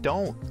we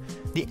don't.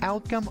 The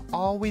outcome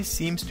always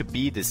seems to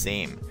be the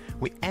same.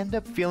 We end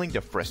up feeling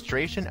the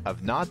frustration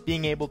of not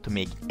being able to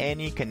make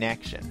any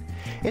connection.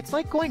 It's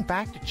like going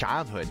back to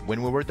childhood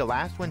when we were the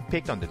last one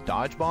picked on the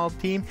dodgeball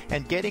team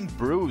and getting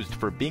bruised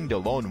for being the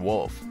lone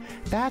wolf.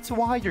 That's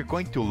why you're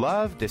going to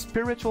love the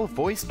Spiritual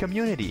Voice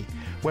community,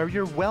 where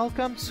you're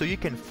welcome so you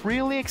can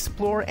freely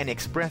explore and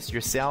express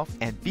yourself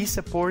and be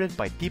supported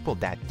by people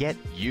that get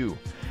you.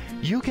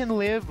 You can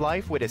live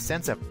life with a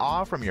sense of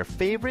awe from your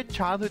favorite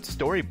childhood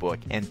storybook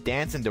and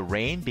dance in the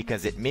rain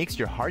because it makes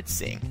your heart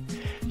sing.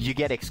 You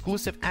get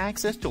exclusive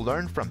access to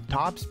learn from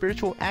top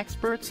spiritual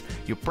experts,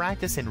 you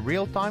practice in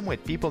real time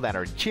with people that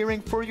are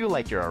cheering for you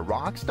like you're a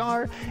rock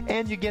star,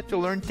 and you get to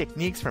learn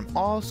techniques from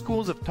all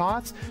schools of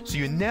thoughts so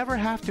you never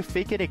have to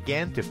fake it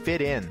again to fit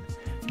in.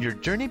 Your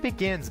journey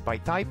begins by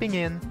typing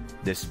in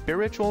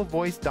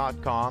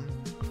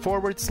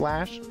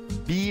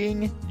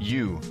thespiritualvoice.com/being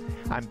you.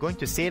 I'm going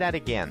to say that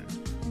again.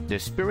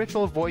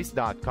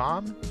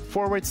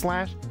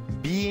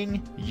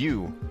 thespiritualvoice.com/being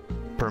you.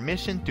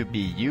 Permission to be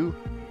you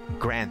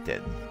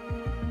granted.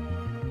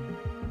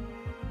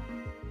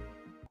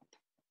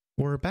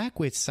 We're back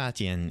with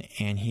Satyen,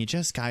 and he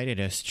just guided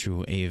us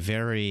through a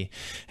very,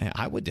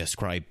 I would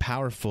describe,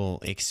 powerful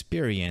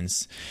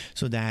experience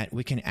so that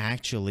we can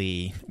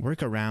actually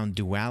work around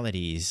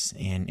dualities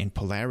and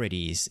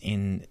polarities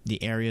in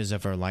the areas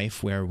of our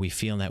life where we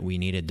feel that we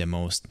need it the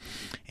most.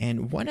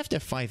 And one of the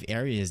 5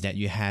 areas that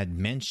you had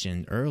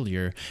mentioned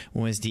earlier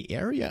was the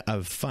area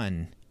of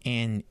fun.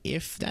 And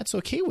if that's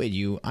okay with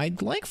you,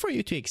 I'd like for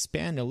you to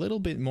expand a little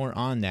bit more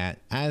on that.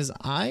 As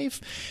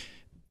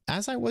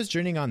I was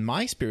journeying on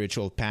my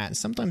spiritual path,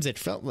 sometimes it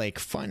felt like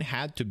fun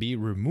had to be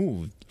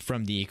removed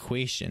from the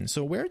equation.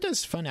 So where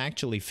does fun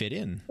actually fit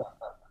in?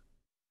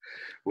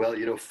 Well,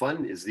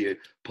 fun is the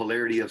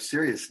polarity of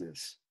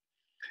seriousness.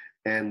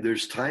 And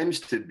there's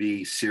times to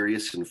be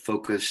serious and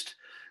focused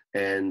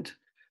and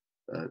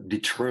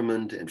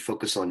determined and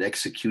focus on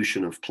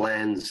execution of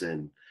plans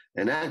and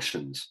and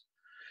actions.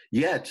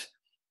 Yet,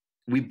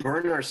 we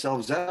burn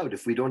ourselves out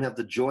if we don't have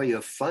the joy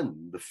of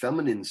fun, the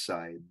feminine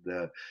side,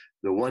 the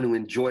one who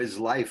enjoys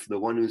life, the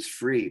one who's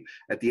free.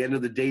 At the end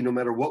of the day, no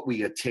matter what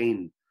we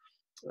attain,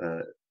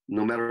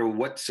 no matter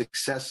what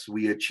success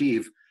we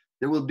achieve,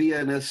 there will be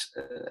an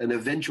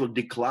eventual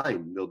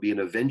decline. There'll be an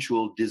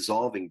eventual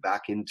dissolving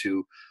back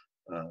into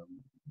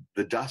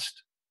the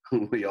dust.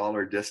 We all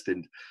are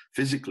destined,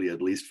 physically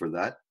at least, for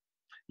that.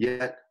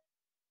 Yet,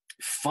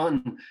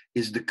 fun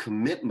is the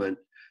commitment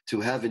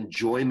to have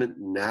enjoyment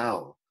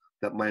now,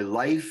 that my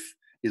life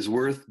is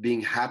worth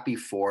being happy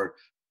for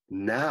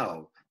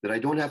now, that I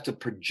don't have to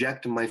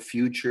project my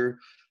future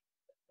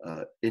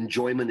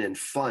enjoyment and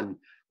fun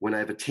when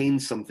I've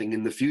attained something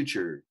in the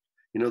future.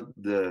 You know,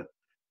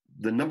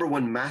 the number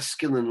one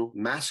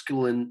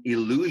masculine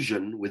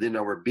illusion within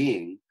our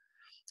being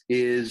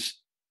is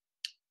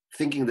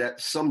thinking that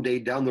someday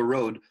down the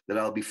road that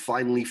I'll be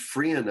finally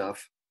free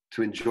enough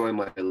to enjoy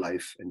my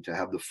life and to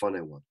have the fun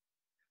I want.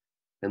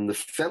 And the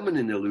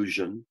feminine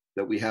illusion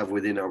that we have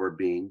within our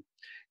being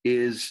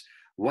is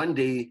one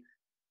day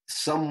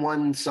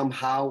someone,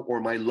 somehow, or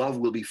my love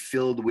will be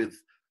filled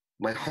with,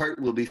 my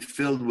heart will be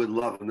filled with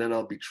love, and then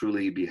I'll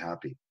truly be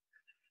happy.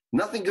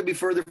 Nothing could be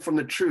further from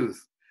the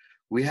truth.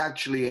 We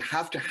actually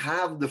have to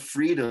have the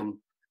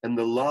freedom and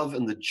the love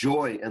and the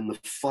joy and the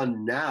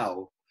fun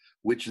now,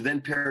 which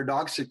then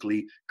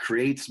paradoxically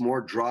creates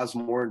more, draws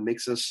more, and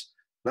makes us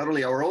not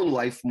only our own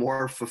life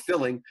more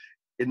fulfilling,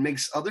 it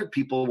makes other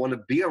people want to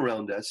be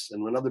around us.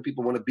 And when other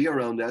people want to be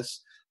around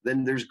us,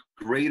 then there's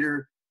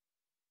greater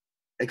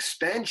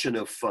expansion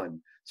of fun.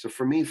 So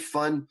for me,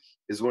 fun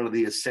is one of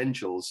the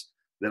essentials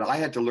that I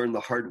had to learn the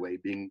hard way,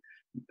 being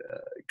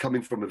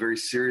coming from a very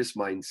serious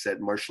mindset,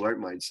 martial art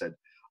mindset.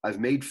 I've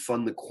made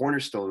fun the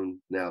cornerstone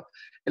now.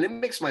 And it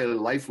makes my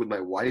life with my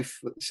wife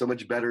so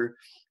much better.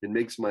 It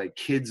makes my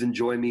kids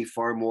enjoy me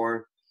far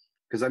more,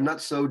 because I'm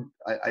not so,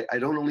 I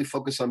don't only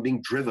focus on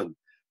being driven.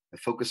 I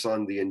focus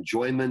on the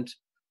enjoyment,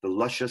 the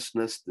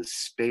lusciousness, the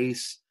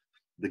space,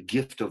 the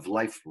gift of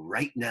life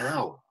right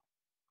now,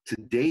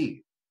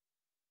 today.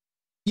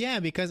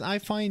 Yeah, because I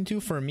find too,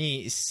 for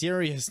me,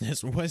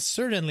 seriousness was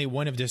certainly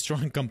one of the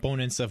strong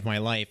components of my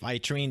life. I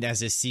trained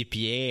as a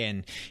CPA,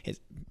 and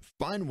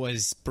fun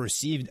was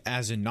perceived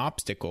as an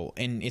obstacle,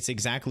 and it's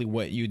exactly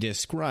what you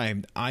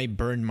described. I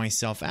burned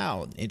myself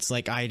out. It's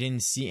like I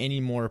didn't see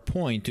any more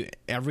point to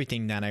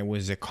everything that I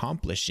was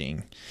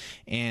accomplishing.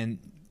 And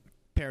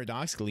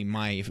paradoxically,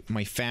 my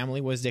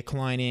family was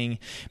declining.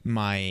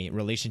 My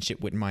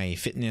relationship with my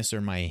fitness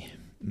or my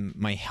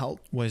health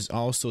was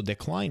also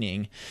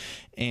declining,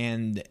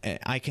 and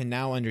I can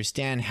now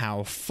understand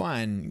how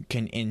fun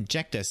can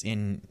inject a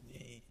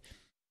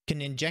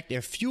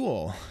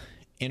fuel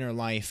in our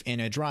life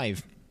and a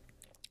drive.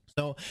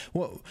 So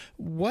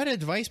what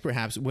advice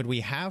perhaps would we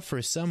have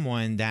for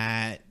someone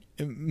that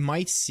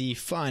might see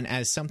fun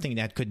as something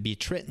that could be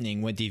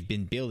threatening what they've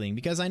been building?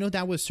 Because I know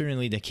that was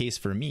certainly the case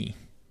for me.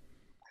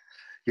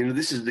 You know,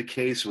 this is the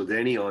case with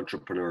any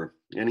entrepreneur,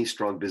 any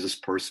strong business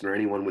person, or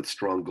anyone with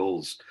strong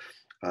goals.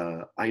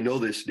 I know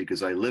this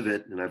because I live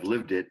it and I've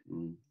lived it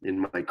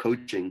in my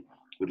coaching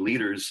with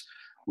leaders.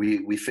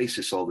 We face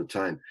this all the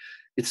time.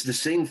 It's the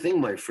same thing,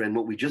 my friend,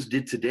 what we just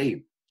did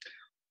today.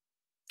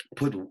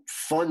 Put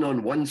fun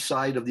on one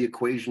side of the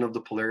equation of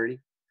the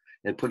polarity,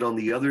 and put on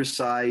the other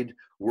side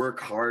work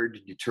hard,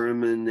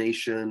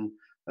 determination,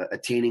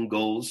 attaining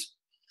goals,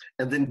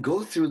 and then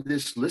go through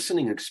this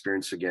listening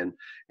experience again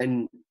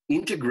and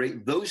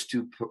integrate those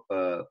two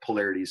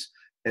polarities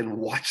and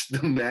watch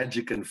the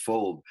magic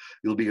unfold.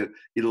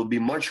 It'll be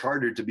much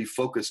harder to be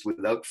focused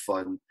without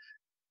fun,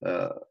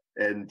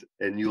 and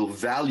you'll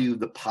value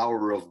the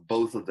power of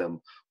both of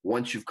them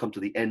once you've come to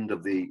the end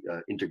of the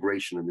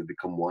integration and they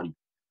become one.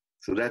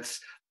 So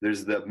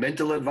there's the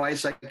mental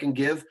advice I can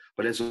give,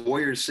 but as a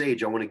warrior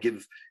sage, I want to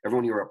give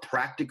everyone here a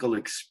practical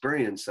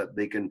experience that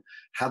they can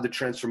have the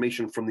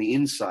transformation from the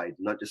inside,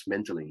 not just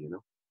mentally, you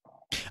know?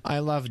 I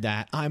love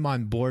that. I'm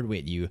on board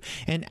with you.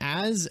 And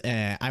as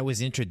I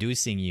was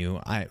introducing you,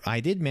 I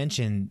did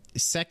mention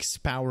Sex,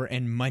 Power,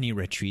 and Money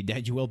retreat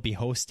that you will be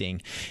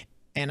hosting.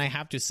 And I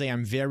have to say,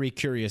 I'm very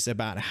curious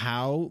about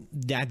how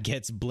that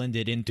gets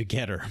blended in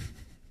together.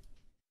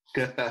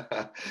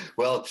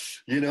 Well,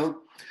 you know,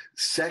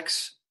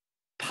 sex,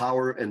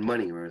 power, and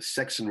money, or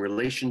sex and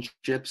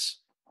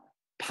relationships,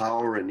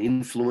 power and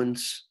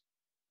influence,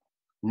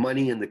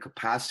 money and the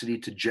capacity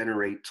to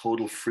generate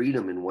total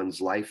freedom in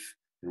one's life,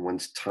 in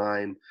one's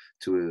time,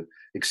 to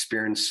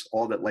experience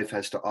all that life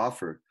has to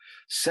offer.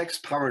 Sex,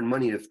 power, and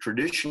money have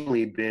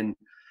traditionally been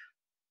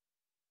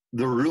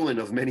the ruin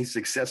of many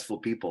successful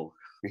people,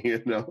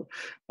 you know.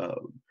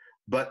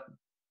 But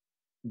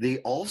they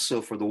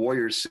also, for the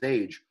warrior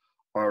sage,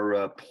 are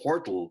a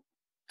portal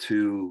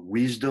to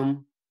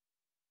wisdom,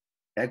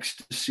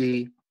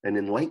 ecstasy, and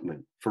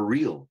enlightenment for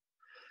real.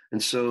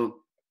 And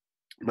so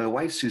my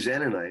wife,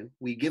 Suzanne, and I,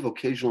 we give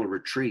occasional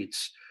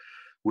retreats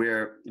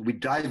where we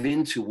dive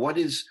into what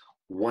is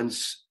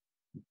one's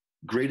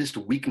greatest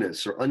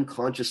weakness or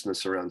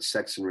unconsciousness around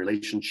sex and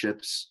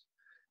relationships,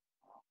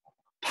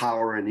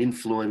 power and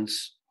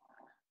influence,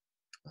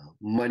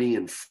 money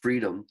and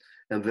freedom.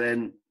 And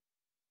then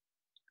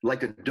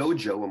like a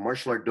dojo, a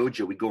martial art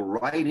dojo, we go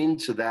right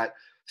into that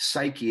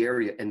psyche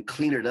area and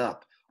clean it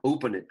up,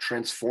 open it,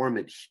 transform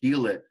it,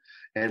 heal it,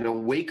 and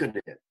awaken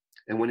it.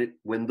 And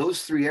when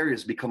those three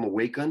areas become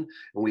awakened,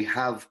 and we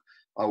have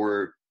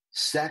our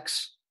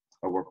sex,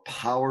 our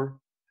power,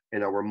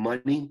 and our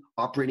money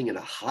operating at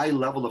a high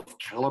level of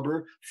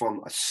caliber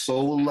from a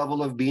soul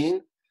level of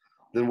being,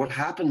 then what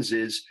happens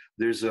is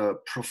there's a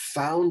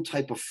profound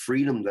type of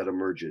freedom that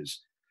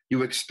emerges.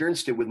 You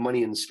experienced it with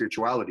money and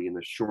spirituality in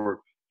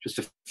just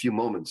a few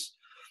moments.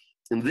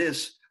 In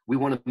this, we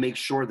want to make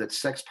sure that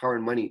sex, power,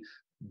 and money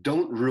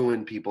don't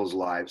ruin people's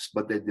lives,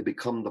 but that they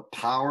become the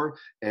power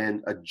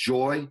and a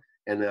joy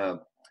and a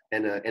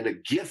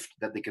gift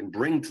that they can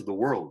bring to the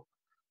world.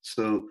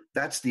 So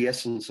that's the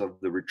essence of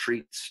the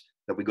retreats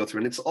that we go through.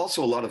 And it's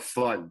also a lot of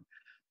fun,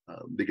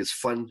 because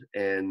fun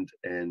and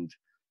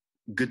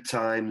good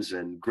times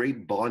and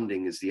great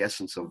bonding is the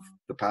essence of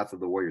the path of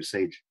the warrior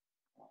sage.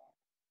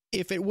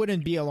 If it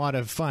wouldn't be a lot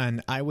of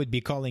fun, I would be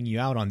calling you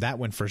out on that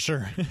one for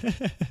sure.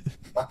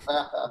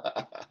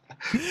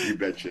 You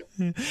betcha.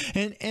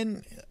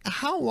 And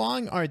how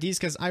long are these?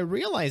 Because I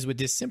realize with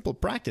this simple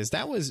practice,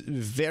 that was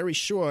very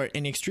short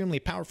and extremely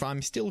powerful.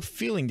 I'm still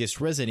feeling this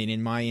resonate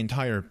in my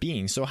entire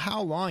being. So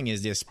how long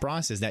is this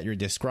process that you're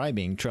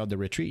describing throughout the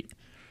retreat?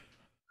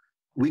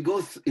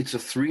 It's a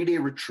 3-day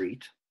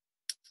retreat,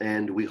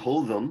 and we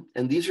hold them.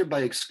 And these are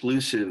by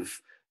exclusive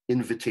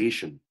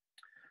invitation.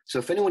 So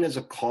if anyone has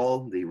a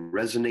call, they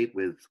resonate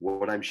with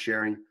what I'm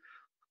sharing,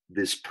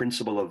 this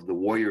principle of the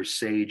warrior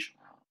sage,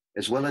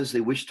 as well as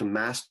they wish to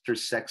master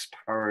sex,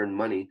 power, and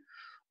money,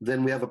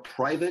 then we have a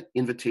private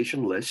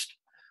invitation list.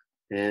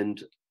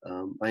 And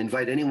I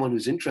invite anyone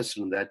who's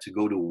interested in that to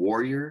go to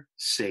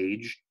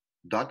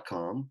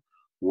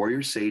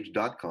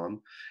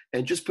warriorsage.com,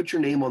 and just put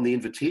your name on the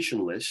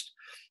invitation list.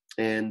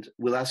 And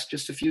we'll ask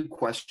just a few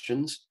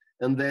questions.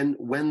 And then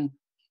when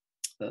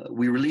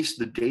we release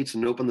the dates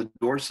and open the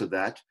doors to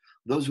that,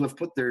 those who have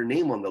put their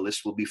name on the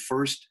list will be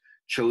first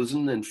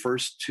chosen and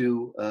first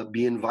to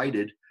be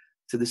invited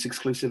to this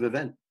exclusive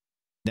event.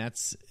 That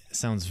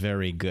sounds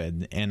very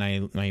good, and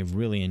I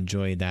really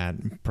enjoy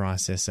that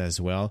process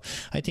as well.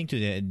 I think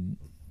the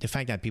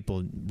fact that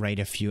people write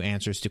a few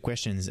answers to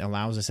questions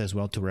allows us as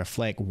well to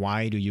reflect,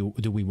 why do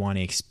we want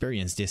to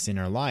experience this in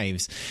our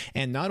lives?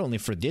 And not only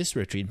for this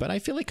retreat, but I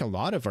feel like a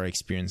lot of our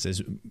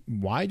experiences,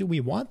 why do we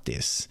want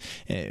this?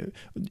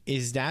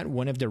 Is that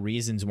one of the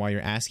reasons why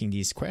you're asking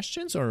these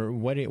questions, or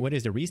what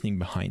is the reasoning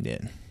behind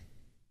it?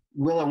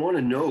 Well, I want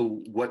to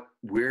know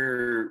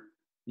where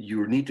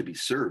you need to be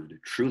served,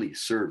 truly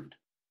served.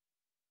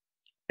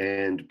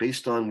 And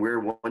based on where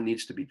one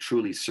needs to be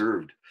truly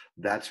served,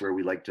 that's where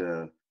we like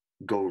to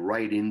go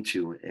right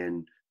into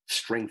and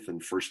strengthen,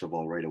 first of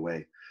all, right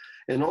away.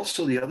 And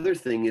also the other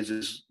thing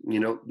is,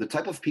 the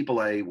type of people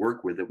I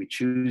work with that we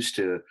choose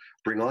to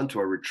bring onto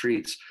our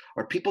retreats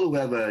are people who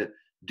have a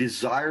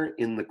desire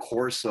in the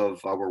course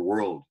of our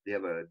world. They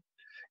have a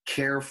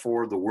care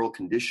for the world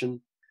condition.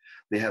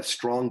 They have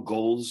strong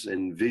goals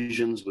and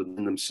visions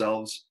within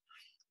themselves.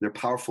 They're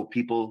powerful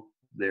people.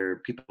 They're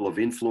people of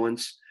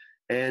influence.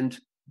 And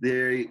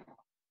they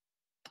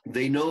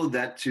know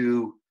that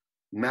to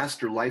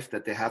master life,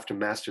 that they have to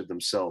master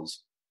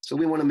themselves. So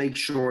we want to make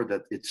sure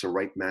that it's a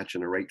right match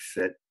and a right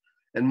fit.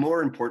 And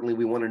more importantly,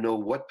 we want to know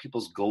what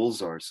people's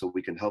goals are so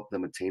we can help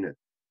them attain it.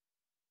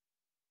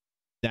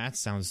 That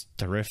sounds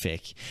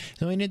terrific.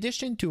 So in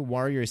addition to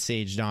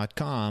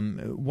warriorsage.com,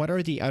 what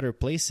are the other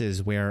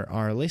places where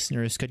our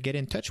listeners could get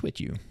in touch with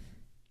you?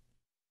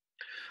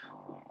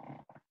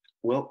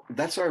 Well,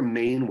 that's our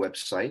main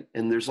website.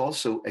 And there's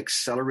also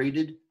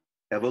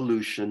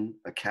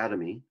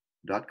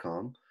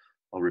acceleratidevolutionacademy.com.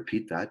 I'll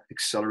repeat that,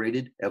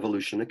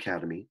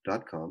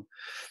 acceleratidevolutionacademy.com.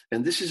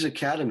 And this is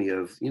academy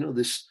of,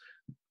 this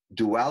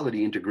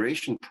duality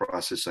integration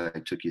process I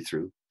took you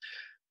through.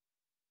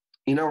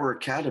 In our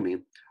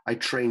academy, I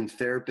train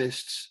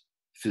therapists,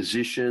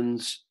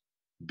 physicians,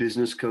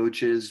 business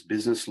coaches,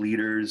 business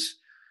leaders,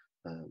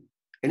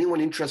 anyone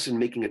interested in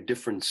making a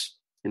difference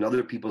in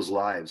other people's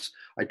lives.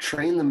 I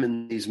train them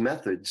in these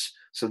methods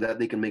so that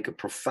they can make a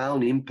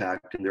profound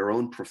impact in their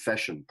own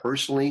profession,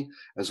 personally,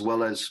 as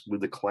well as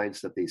with the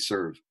clients that they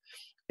serve.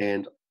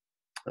 And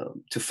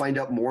to find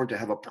out more, to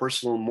have a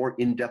personal, more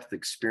in-depth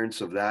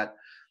experience of that,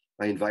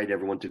 I invite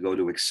everyone to go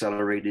to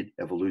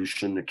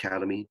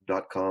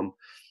acceleratidevolutionacademy.com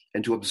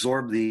and to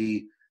absorb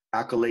the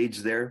accolades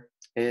there.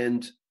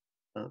 And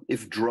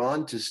if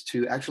drawn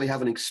to actually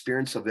have an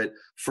experience of it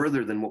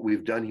further than what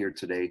we've done here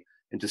today,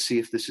 and to see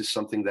if this is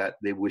something that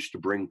they wish to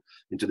bring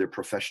into their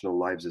professional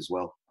lives as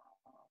well.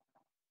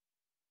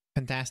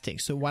 Fantastic.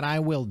 So what I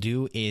will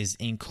do is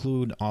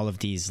include all of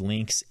these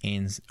links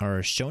in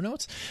our show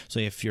notes. So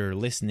if you're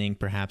listening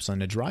perhaps on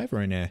the drive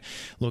or in a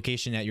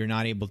location that you're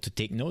not able to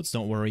take notes,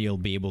 don't worry, you'll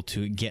be able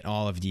to get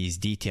all of these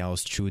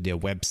details through the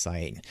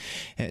website.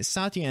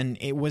 Satyan,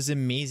 it was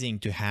amazing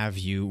to have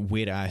you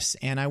with us,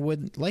 and I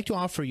would like to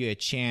offer you a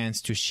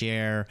chance to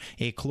share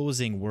a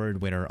closing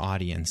word with our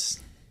audience.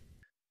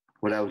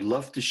 What I would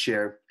love to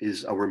share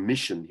is our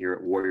mission here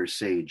at Warrior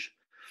Sage.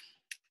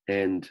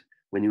 And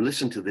when you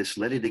listen to this,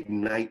 let it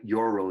ignite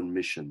your own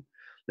mission.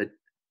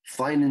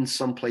 Find in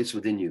some place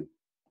within you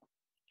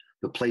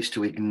the place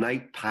to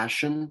ignite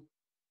passion,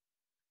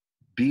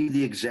 be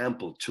the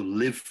example to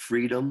live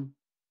freedom,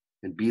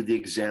 and be the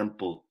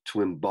example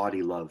to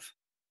embody love.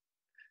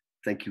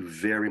 Thank you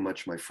very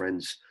much, my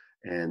friends,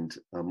 and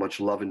much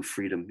love and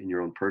freedom in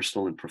your own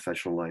personal and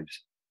professional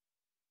lives.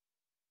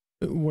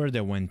 We're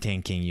the one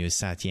thanking you,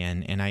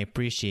 Satyen, and I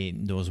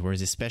appreciate those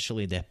words,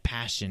 especially the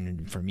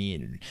passion. For me,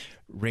 it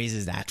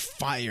raises that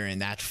fire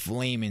and that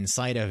flame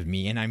inside of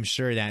me, and I'm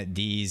sure that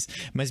these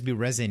must be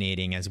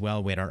resonating as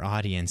well with our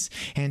audience.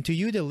 And to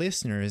you, the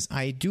listeners,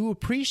 I do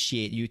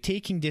appreciate you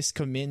taking this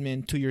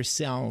commitment to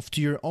yourself,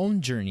 to your own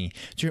journey,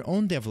 to your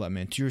own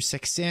development, to your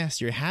success,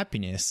 your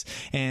happiness,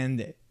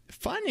 and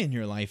fun in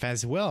your life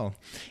as well.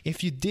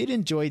 If you did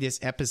enjoy this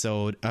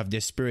episode of The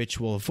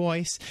Spiritual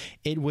Voice,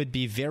 it would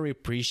be very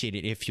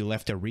appreciated if you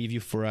left a review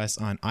for us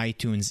on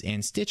iTunes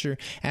and Stitcher,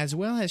 as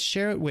well as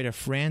share it with a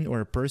friend or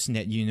a person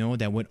that you know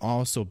that would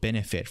also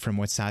benefit from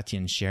what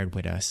Satyen shared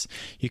with us.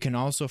 You can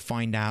also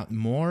find out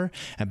more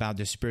about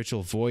The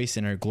Spiritual Voice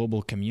in our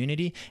global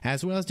community,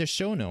 as well as the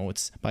show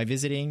notes by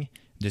visiting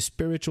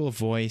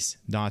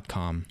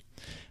thespiritualvoice.com.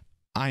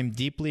 I'm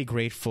deeply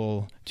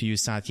grateful to you,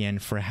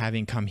 Satyen, for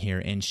having come here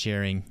and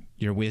sharing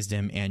your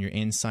wisdom and your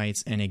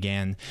insights. And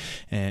again,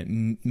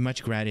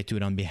 much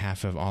gratitude on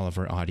behalf of all of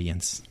our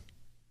audience.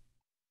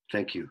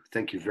 Thank you.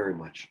 Thank you very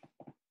much.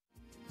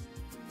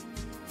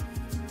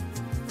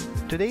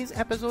 Today's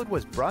episode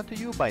was brought to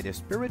you by the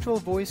Spiritual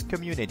Voice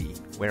community,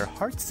 where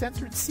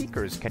heart-centered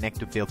seekers connect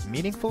to build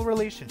meaningful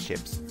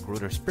relationships, grow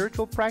their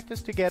spiritual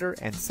practice together,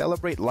 and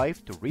celebrate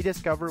life to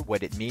rediscover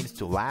what it means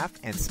to laugh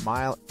and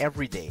smile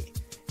every day.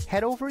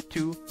 Head over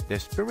to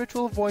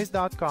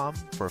thespiritualvoice.com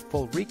for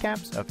full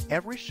recaps of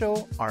every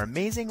show, our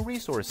amazing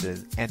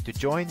resources, and to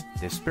join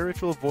the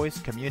Spiritual Voice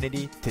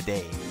community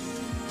today.